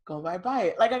go right by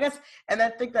it? Like, I guess, and I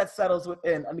think that settles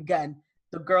within, and again,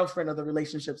 the girlfriend of the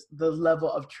relationships, the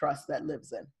level of trust that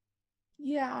lives in.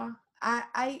 Yeah,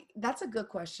 I that's a good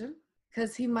question,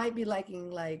 because he might be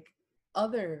liking like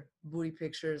other booty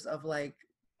pictures of like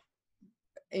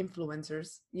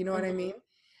influencers, you know what I mean?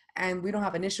 And we don't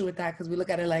have an issue with that because we look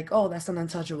at it like, oh, that's an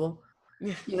untouchable,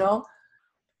 you know?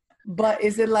 But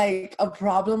is it like a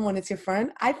problem when it's your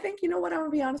friend? I think, you know what, I'm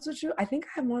gonna be honest with you, I think I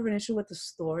have more of an issue with the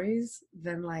stories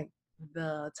than like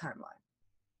the timeline.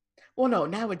 Well, no,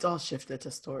 now it's all shifted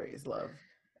to stories, love.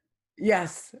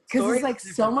 Yes, because it's like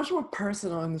so much more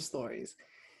personal in the stories.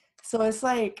 So it's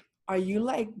like, are you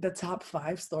like the top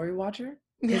 5 story watcher?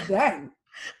 Because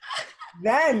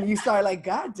then you start like,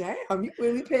 God damn, you're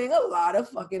really paying a lot of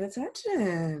fucking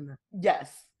attention.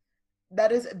 Yes,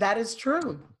 that is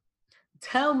true.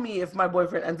 Tell me if my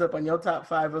boyfriend ends up on your top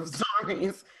 5 of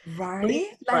stories. Right?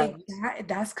 Like,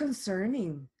 that's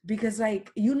concerning, because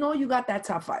like, you know, you got that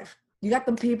top 5. You got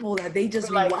them people that they just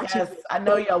like, watching. Yes, I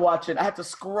know y'all watching. I have to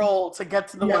scroll to get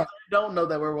to the ones that I don't know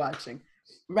that we're watching.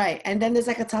 Right. And then there's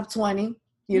like a top 20,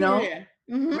 you know? Yeah.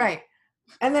 Mm-hmm. Right.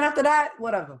 And then after that,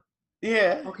 whatever.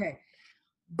 Yeah. Okay.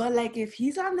 But like, if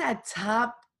he's on that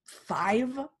top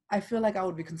 5, I feel like I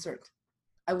would be concerned.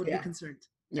 I would be concerned.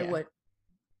 Yeah. What?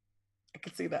 I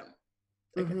could see that.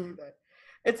 I can see that.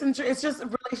 It's just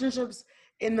relationships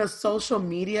in the social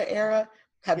media era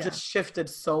have just shifted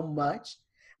so much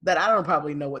that I don't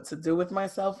probably know what to do with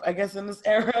myself, I guess, in this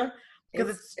era,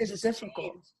 because it's just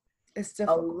difficult. changed It's a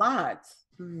difficult. lot.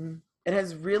 Mm-hmm. It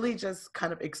has really just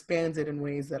kind of expanded in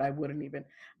ways that I wouldn't even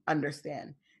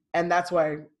understand. And that's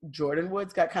why Jordyn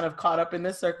Woods got kind of caught up in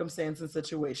this circumstance and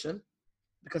situation,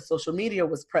 because social media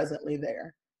was presently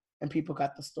there and people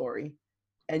got the story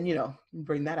and,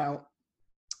 bring that out.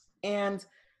 And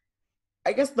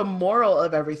I guess the moral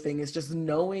of everything is just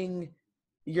knowing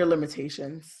your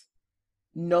limitations,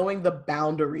 knowing the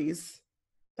boundaries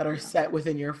that are set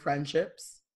within your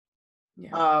friendships,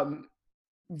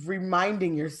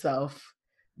 reminding yourself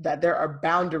that there are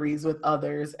boundaries with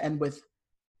others and with,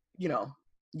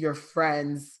 your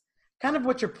friends, kind of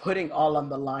what you're putting all on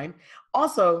the line.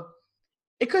 Also,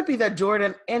 it could be that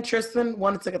Jordyn and Tristan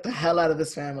wanted to get the hell out of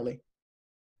this family.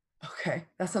 Okay,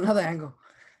 that's another angle.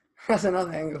 That's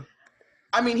another angle.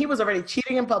 I mean, he was already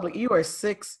cheating in public. You are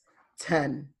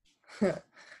 6'10".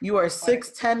 You are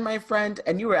 6'10", my friend,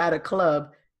 and you were at a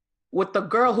club with the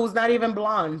girl who's not even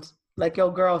blonde, like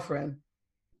your girlfriend.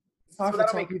 It's hard for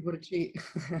tall people to cheat.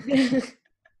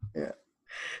 Yeah.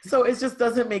 So it just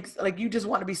doesn't make, like, you just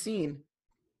want to be seen.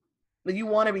 Like, you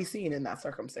want to be seen in that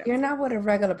circumstance. You're not with a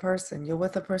regular person. You're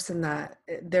with a person that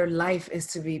their life is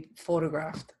to be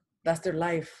photographed. That's their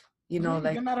life.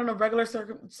 Like you're not in a regular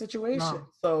situation. No.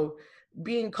 So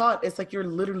being caught, it's like you're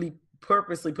literally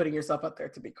purposely putting yourself out there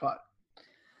to be caught.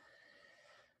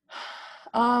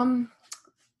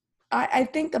 I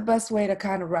think the best way to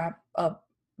kind of wrap up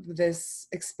this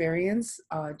experience,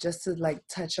 just to like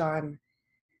touch on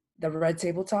the Red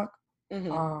Table Talk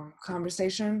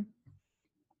conversation.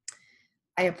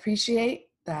 I appreciate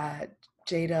that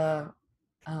Jada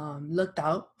looked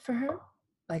out for her,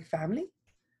 like family.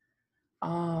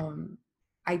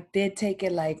 I did take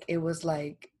it like it was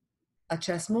like a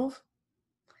chess move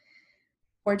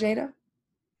for Jada,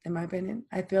 in my opinion.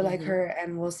 I feel like her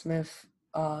and Will Smith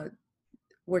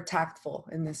were tactful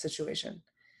in this situation.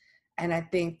 And I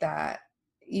think that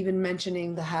even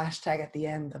mentioning the hashtag at the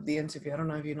end of the interview, I don't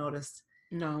know if you noticed.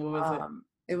 No, what was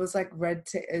it? It was like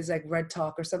Red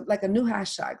Talk or something, like a new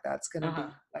hashtag that's gonna be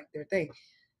like their thing.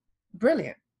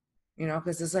 Brilliant,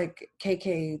 because it's like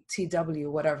KKTW,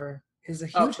 whatever, is a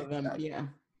huge hashtag.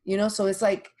 Yeah. So it's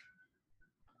like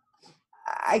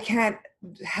I can't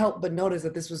help but notice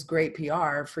that this was great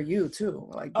PR for you too.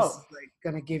 Like this is like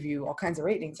gonna give you all kinds of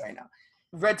ratings right now.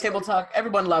 Red Table Talk,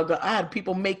 everyone logged on. I had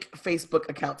people make Facebook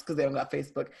accounts because they don't got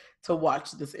Facebook to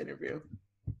watch this interview.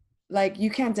 Like, you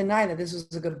can't deny that this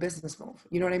was a good business move.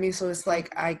 You know what I mean? So it's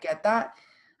like, I get that.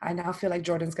 I now feel like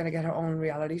Jordyn's going to get her own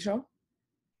reality show.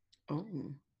 Oh.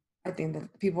 I think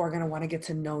that people are going to want to get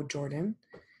to know Jordyn.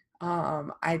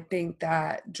 I think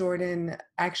that Jordyn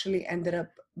actually ended up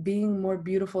being more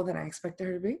beautiful than I expected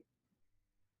her to be.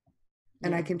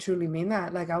 And I can truly mean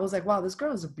that. Like, I was like, wow, this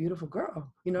girl is a beautiful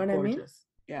girl. You know what Gorgeous.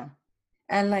 I mean? Yeah.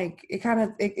 And like,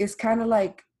 it's kind of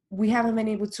like, we haven't been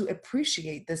able to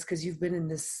appreciate this because you've been in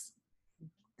this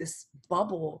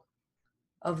bubble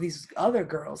of these other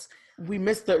girls. We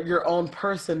missed your own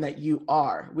person that you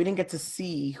are. We didn't get to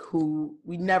see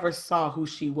we never saw who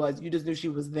she was. You just knew she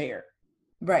was there.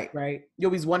 Right. You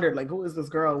always wondered, like, who is this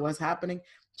girl? What's happening?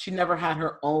 She never had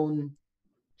her own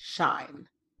shine.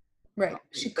 Right.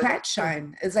 She can't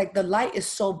shine. It's like the light is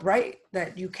so bright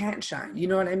that you can't shine. You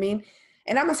know what I mean?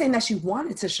 And I'm not saying that she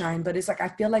wanted to shine, but it's like, I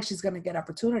feel like she's going to get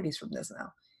opportunities from this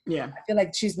now. Yeah. I feel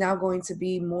like she's now going to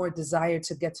be more desired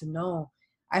to get to know.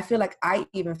 I feel like I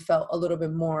even felt a little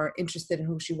bit more interested in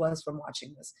who she was from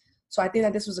watching this. So I think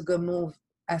that this was a good move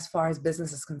as far as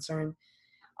business is concerned.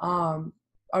 All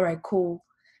right, cool.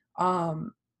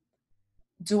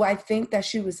 Do I think that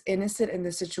she was innocent in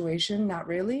this situation? Not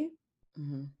really.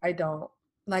 Mm-hmm. I don't.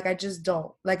 Like, I just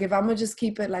don't. Like, if I'm gonna just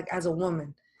keep it like as a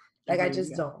woman, like I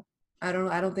just don't. I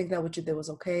don't think that what you did was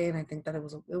okay, and I think that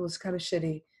it was kind of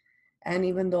shitty. And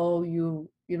even though you're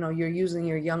using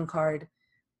your young card,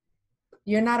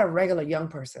 you're not a regular young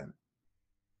person.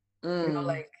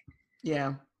 Like,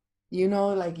 yeah.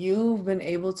 Like, you've been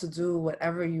able to do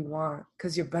whatever you want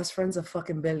because your best friend's a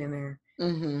fucking billionaire.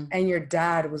 Mm-hmm. And your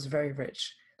dad was very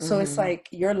rich. So it's like,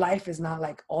 your life is not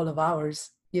like all of ours.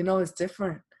 It's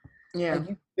different. Yeah. Like,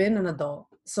 you've been an adult.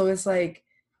 So it's like,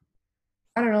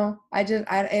 I don't know.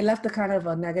 It left a kind of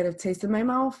a negative taste in my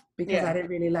mouth because I didn't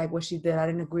really like what she did. I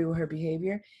didn't agree with her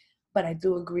behavior. But I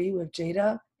do agree with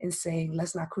Jada in saying,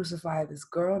 let's not crucify this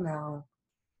girl now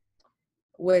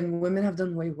when women have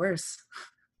done way worse.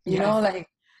 Like,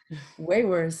 way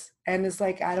worse. And it's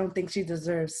like, I don't think she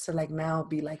deserves to like now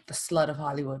be like the slut of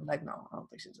Hollywood. Like, no, I don't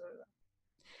think she deserves that.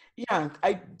 Yeah,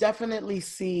 I definitely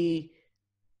see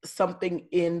something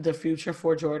in the future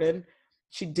for Jordyn.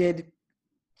 She did,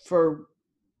 for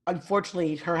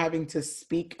unfortunately, her having to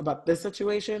speak about this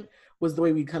situation was the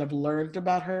way we kind of learned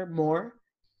about her more.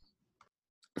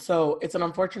 So it's an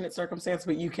unfortunate circumstance,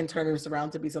 but you can turn this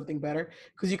around to be something better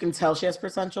because you can tell she has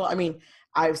potential. I mean,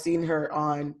 I've seen her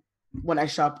on when I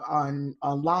shop on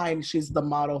online, she's the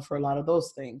model for a lot of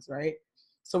those things, right?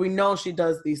 So we know she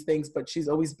does these things, but she's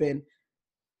always been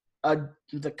the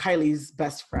Kylie's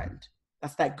best friend.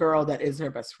 That's that girl that is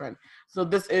her best friend. So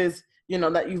this is, you know,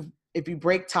 that if you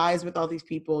break ties with all these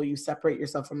people, you separate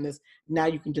yourself from this. Now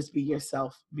you can just be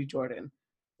yourself, be Jordan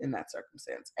in that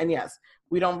circumstance. And yes,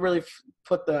 we don't really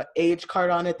put the age card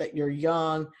on it that you're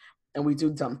young and we do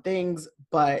dumb things,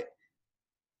 but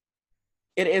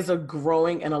it is a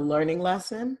growing and a learning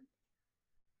lesson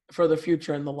for the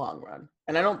future in the long run.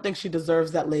 And I don't think she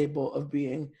deserves that label of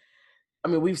being, I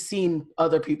mean, we've seen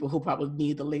other people who probably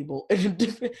need the label in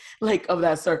different, like of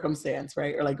that circumstance,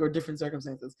 right? Or like, or different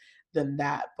circumstances than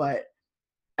that. But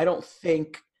I don't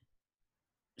think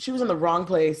she was in the wrong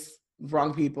place,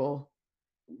 wrong people,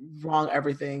 wrong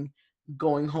everything.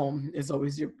 Going home is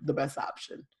always the best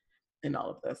option in all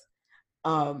of this.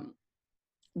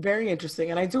 Very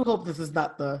interesting. And I do hope this is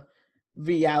not the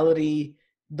reality,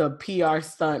 the PR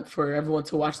stunt for everyone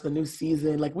to watch the new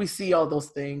season. Like we see all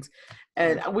those things.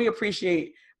 And we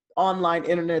appreciate online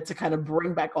internet to kind of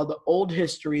bring back all the old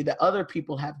history that other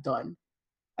people have done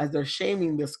as they're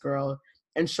shaming this girl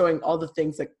and showing all the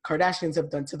things that Kardashians have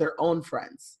done to their own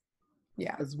friends.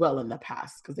 Yeah, as well in the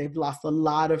past, because they've lost a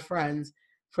lot of friends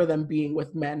for them being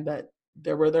with men that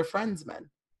they were their friends' men.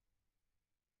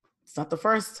 It's not the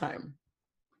first time.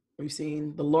 We've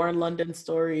seen the Lauren London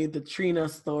story, the Trina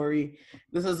story.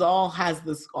 This is all has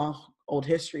this old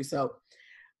history. So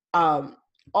all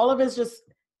of it's just,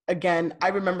 again, I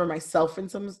remember myself in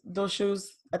some of those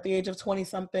shoes at the age of 20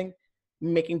 something,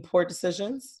 making poor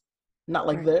decisions, not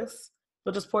like this,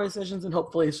 but just poor decisions. And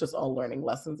hopefully it's just all learning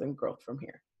lessons and growth from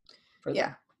here.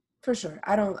 For sure.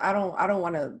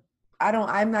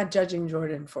 I'm not judging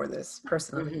Jordan for this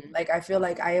personally. Mm-hmm. Like, I feel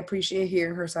like I appreciate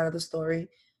hearing her side of the story.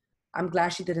 I'm glad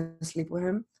she didn't sleep with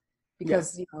him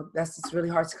because, you know, it's really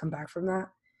hard to come back from that.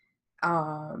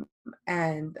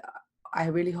 And I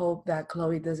really hope that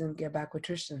Khloe doesn't get back with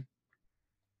Tristan.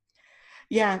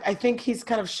 Yeah, I think he's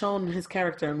kind of shown his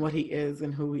character and what he is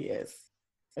and who he is.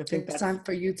 I think it's time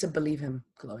for you to believe him,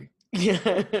 Khloe.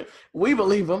 Yeah, we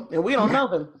believe him and we don't know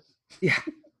him. Yeah.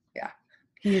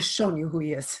 He has shown you who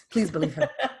he is. Please believe him.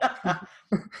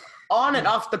 On and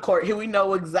off the court, we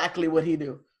know exactly what he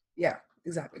do. Yeah,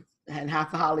 exactly. And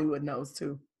half of Hollywood knows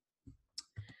too.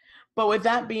 But with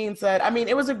that being said, I mean,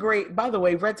 it was a great, by the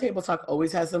way, Red Table Talk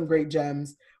always has some great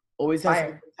gems, always has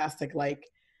some fantastic, like,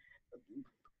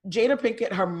 Jada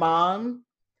Pinkett, her mom,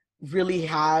 really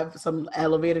have some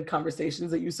elevated conversations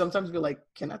that you sometimes be like,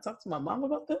 can I talk to my mom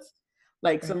about this?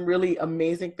 Like some really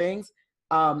amazing things.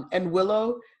 And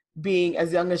Willow, being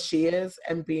as young as she is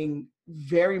and being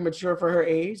very mature for her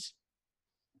age,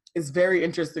 is very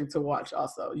interesting to watch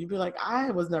also. You'd be like,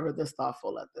 I was never this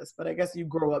thoughtful at this, but I guess you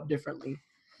grow up differently.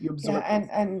 You absorb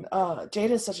and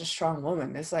Jada is such a strong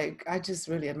woman. It's like, I just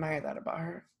really admire that about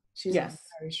her. She's a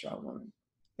very strong woman.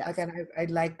 Yes. Like, and I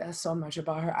like that so much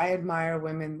about her. I admire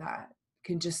women that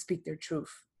can just speak their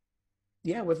truth.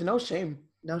 Yeah, with no shame.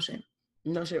 No shame.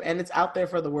 No shame. And it's out there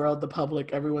for the world, the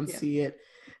public, everyone see it.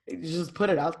 You just put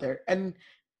it out there. And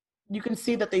you can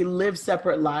see that they live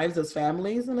separate lives as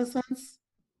families in a sense.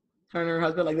 Her and her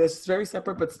husband, like, they're just very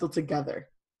separate but still together.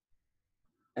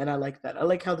 And I like that. I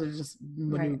like how they just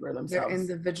maneuver themselves. They're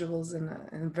individuals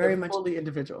and very much fully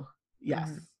individual. Yes,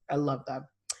 I love that.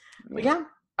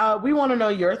 But we want to know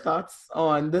your thoughts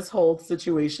on this whole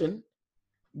situation,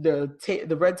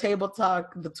 the Red Table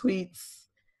Talk, the tweets,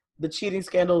 the cheating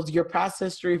scandals, your past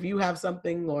history. If you have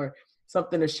something or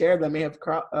something to share that may have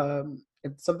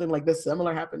if something like this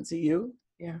similar happened to you.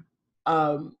 Yeah.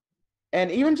 And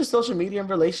even just social media and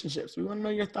relationships. We want to know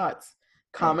your thoughts.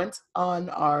 Comment on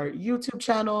our YouTube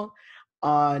channel,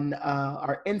 on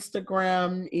our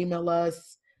Instagram, email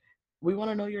us. We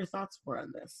want to know your thoughts more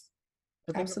on this.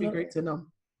 I think it'd be great to know.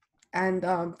 And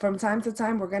from time to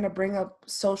time, we're going to bring up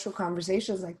social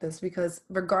conversations like this because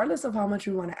regardless of how much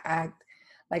we want to act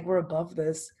like we're above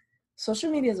this, social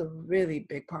media is a really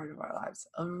big part of our lives,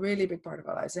 a really big part of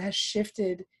our lives. It has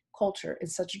shifted culture in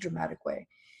such a dramatic way.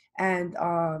 And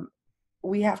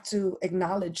we have to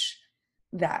acknowledge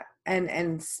that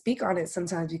and speak on it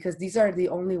sometimes because these are the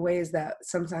only ways that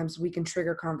sometimes we can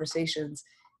trigger conversations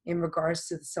in regards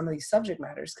to some of these subject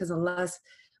matters. Because unless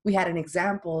we had an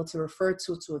example to refer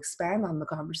to expand on the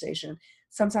conversation,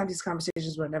 sometimes these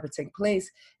conversations would never take place,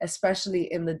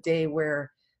 especially in the day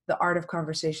where the art of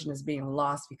conversation is being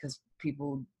lost because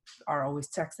people are always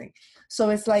texting. So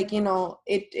it's like, you know,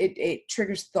 it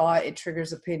triggers thought, it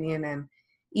triggers opinion. And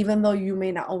even though you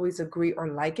may not always agree or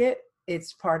like it,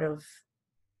 it's part of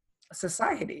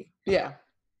society. Yeah.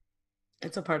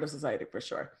 It's a part of society for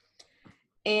sure.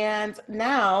 And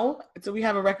now, do we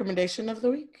have a recommendation of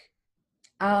the week?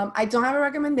 I don't have a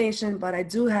recommendation, but I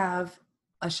do have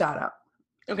a shout out.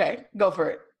 Okay, go for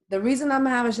it. The reason I'm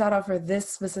gonna have a shout out for this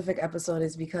specific episode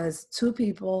is because 2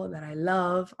 people that I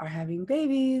love are having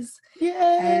babies. Yay!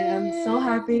 And I'm so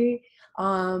happy.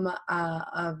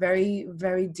 A very,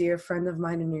 very dear friend of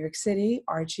mine in New York City,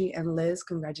 Archie and Liz,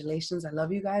 congratulations. I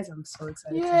love you guys. I'm so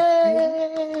excited.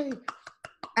 Yay!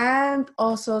 And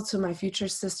also to my future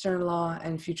sister-in-law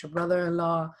and future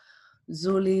brother-in-law,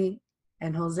 Zuli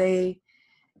and Jose.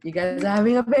 You guys are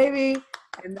having a baby,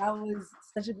 and that was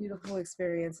such a beautiful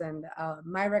experience. And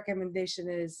my recommendation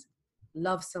is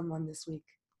love someone this week,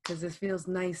 because it feels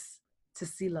nice to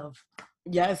see love.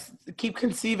 Yes, keep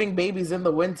conceiving babies in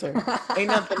the winter. Ain't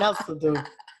nothing else to do.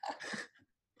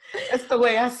 That's the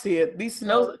way I see it. These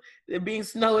snows, being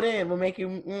snowed in will make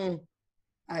you.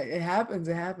 It happens.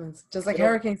 It happens. Just like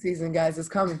hurricane season, guys, is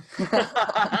coming.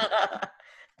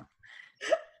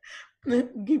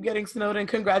 Keep getting snowed in.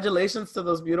 Congratulations to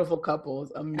those beautiful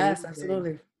couples. Amazing. Yes,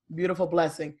 absolutely. Beautiful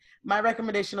blessing. My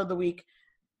recommendation of the week,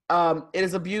 it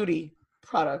is a beauty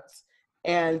product.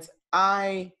 And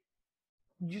I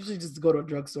usually just go to a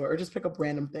drugstore or just pick up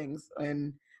random things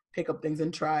and pick up things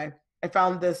and try. I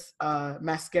found this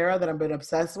mascara that I've been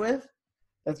obsessed with.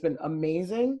 That's been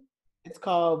amazing. It's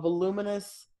called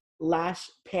Voluminous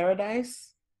Lash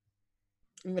Paradise.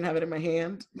 I even have it in my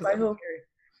hand. By who?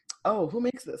 Oh, who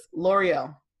makes this?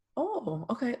 L'Oreal. Oh,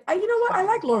 okay. You know what? I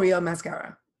like L'Oreal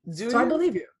mascara. So I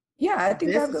believe you. Yeah, I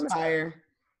think this is fire.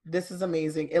 This is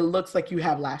amazing. It looks like you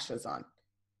have lashes on.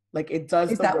 Like it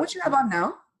does. Is that what you have on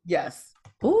now? Yes.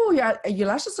 Oh, yeah. Your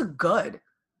lashes are good.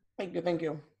 Thank you. Thank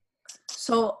you.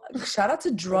 So shout out to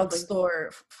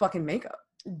drugstore fucking makeup.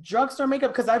 Drugstore makeup,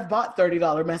 because I've bought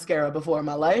 $30 mascara before in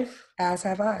my life. As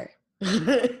have I.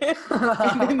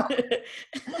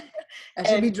 I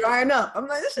should be drying up. I'm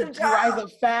like, this should dries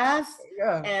up fast.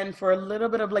 Yeah. And for a little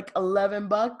bit of like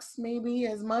 $11, maybe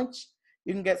as much,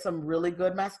 you can get some really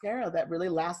good mascara that really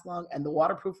lasts long. And the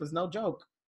waterproof is no joke.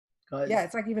 Yeah,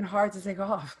 it's like even hard to take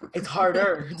off. It's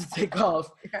harder to take off.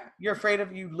 Yeah. You're afraid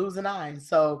of you losing eyes.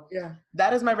 So yeah,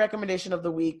 that is my recommendation of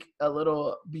the week. A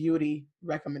little beauty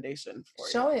recommendation for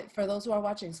you. Show it for those who are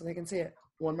watching so they can see it.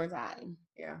 One more time.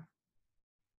 Yeah.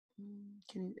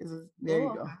 There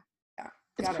you go. Yeah.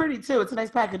 It's pretty too. It's a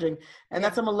nice packaging. And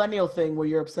that's a millennial thing where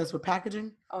you're obsessed with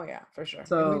packaging. Oh yeah, for sure.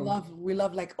 So we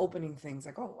love like opening things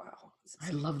like, oh wow.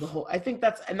 I love the whole, I think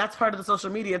that's part of the social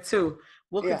media too.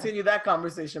 We'll continue that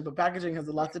conversation, but packaging has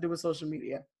a lot to do with social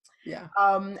media. Yeah.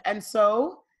 And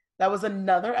so that was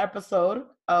another episode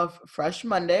of Fresh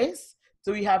Mondays.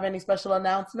 Do we have any special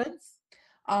announcements?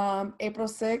 April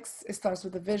 6th, it starts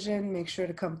with a vision. Make sure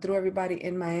to come through, everybody,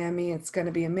 in Miami. It's going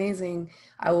to be amazing.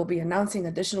 I will be announcing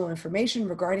additional information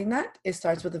regarding that. It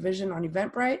starts with a vision on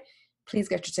Eventbrite. Please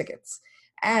get your tickets.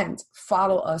 And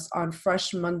follow us on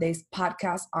Fresh Mondays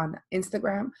podcast on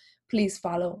Instagram. Please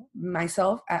follow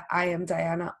myself at I am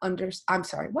Diana I'm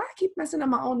sorry, why I keep messing up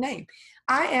my own name?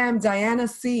 I am Diana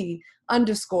C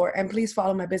 _ and please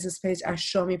follow my business page at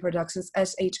Show Me Productions,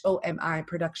 SHOMI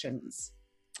Productions.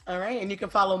 All right, and you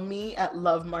can follow me at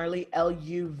Love Marley,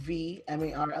 LUVMARLEY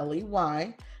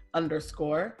 _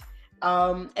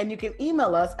 and you can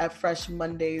email us at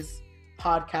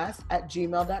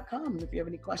freshmondayspodcast@gmail.com. If you have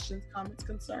any questions, comments,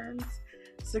 concerns,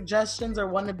 suggestions, or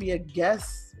want to be a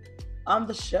guest on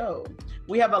the show.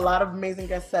 We have a lot of amazing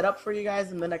guests set up for you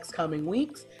guys in the next coming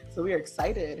weeks, so we are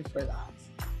excited for that.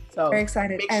 So very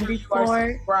excited. Make and sure before you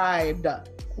are subscribed.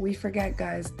 We forget,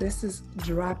 guys, this is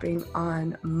dropping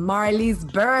on Marley's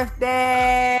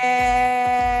birthday.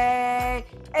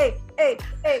 Hey.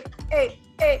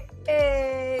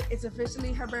 It's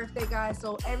officially her birthday, guys.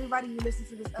 So everybody who listens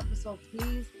to this episode,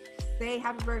 please say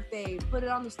happy birthday. Put it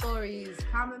on the stories.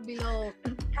 Comment below.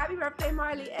 Happy birthday,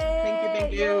 Marley. Hey,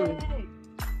 Thank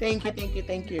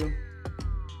you.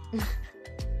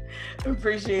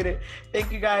 Appreciate it.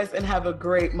 Thank you, guys, and have a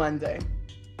great Monday.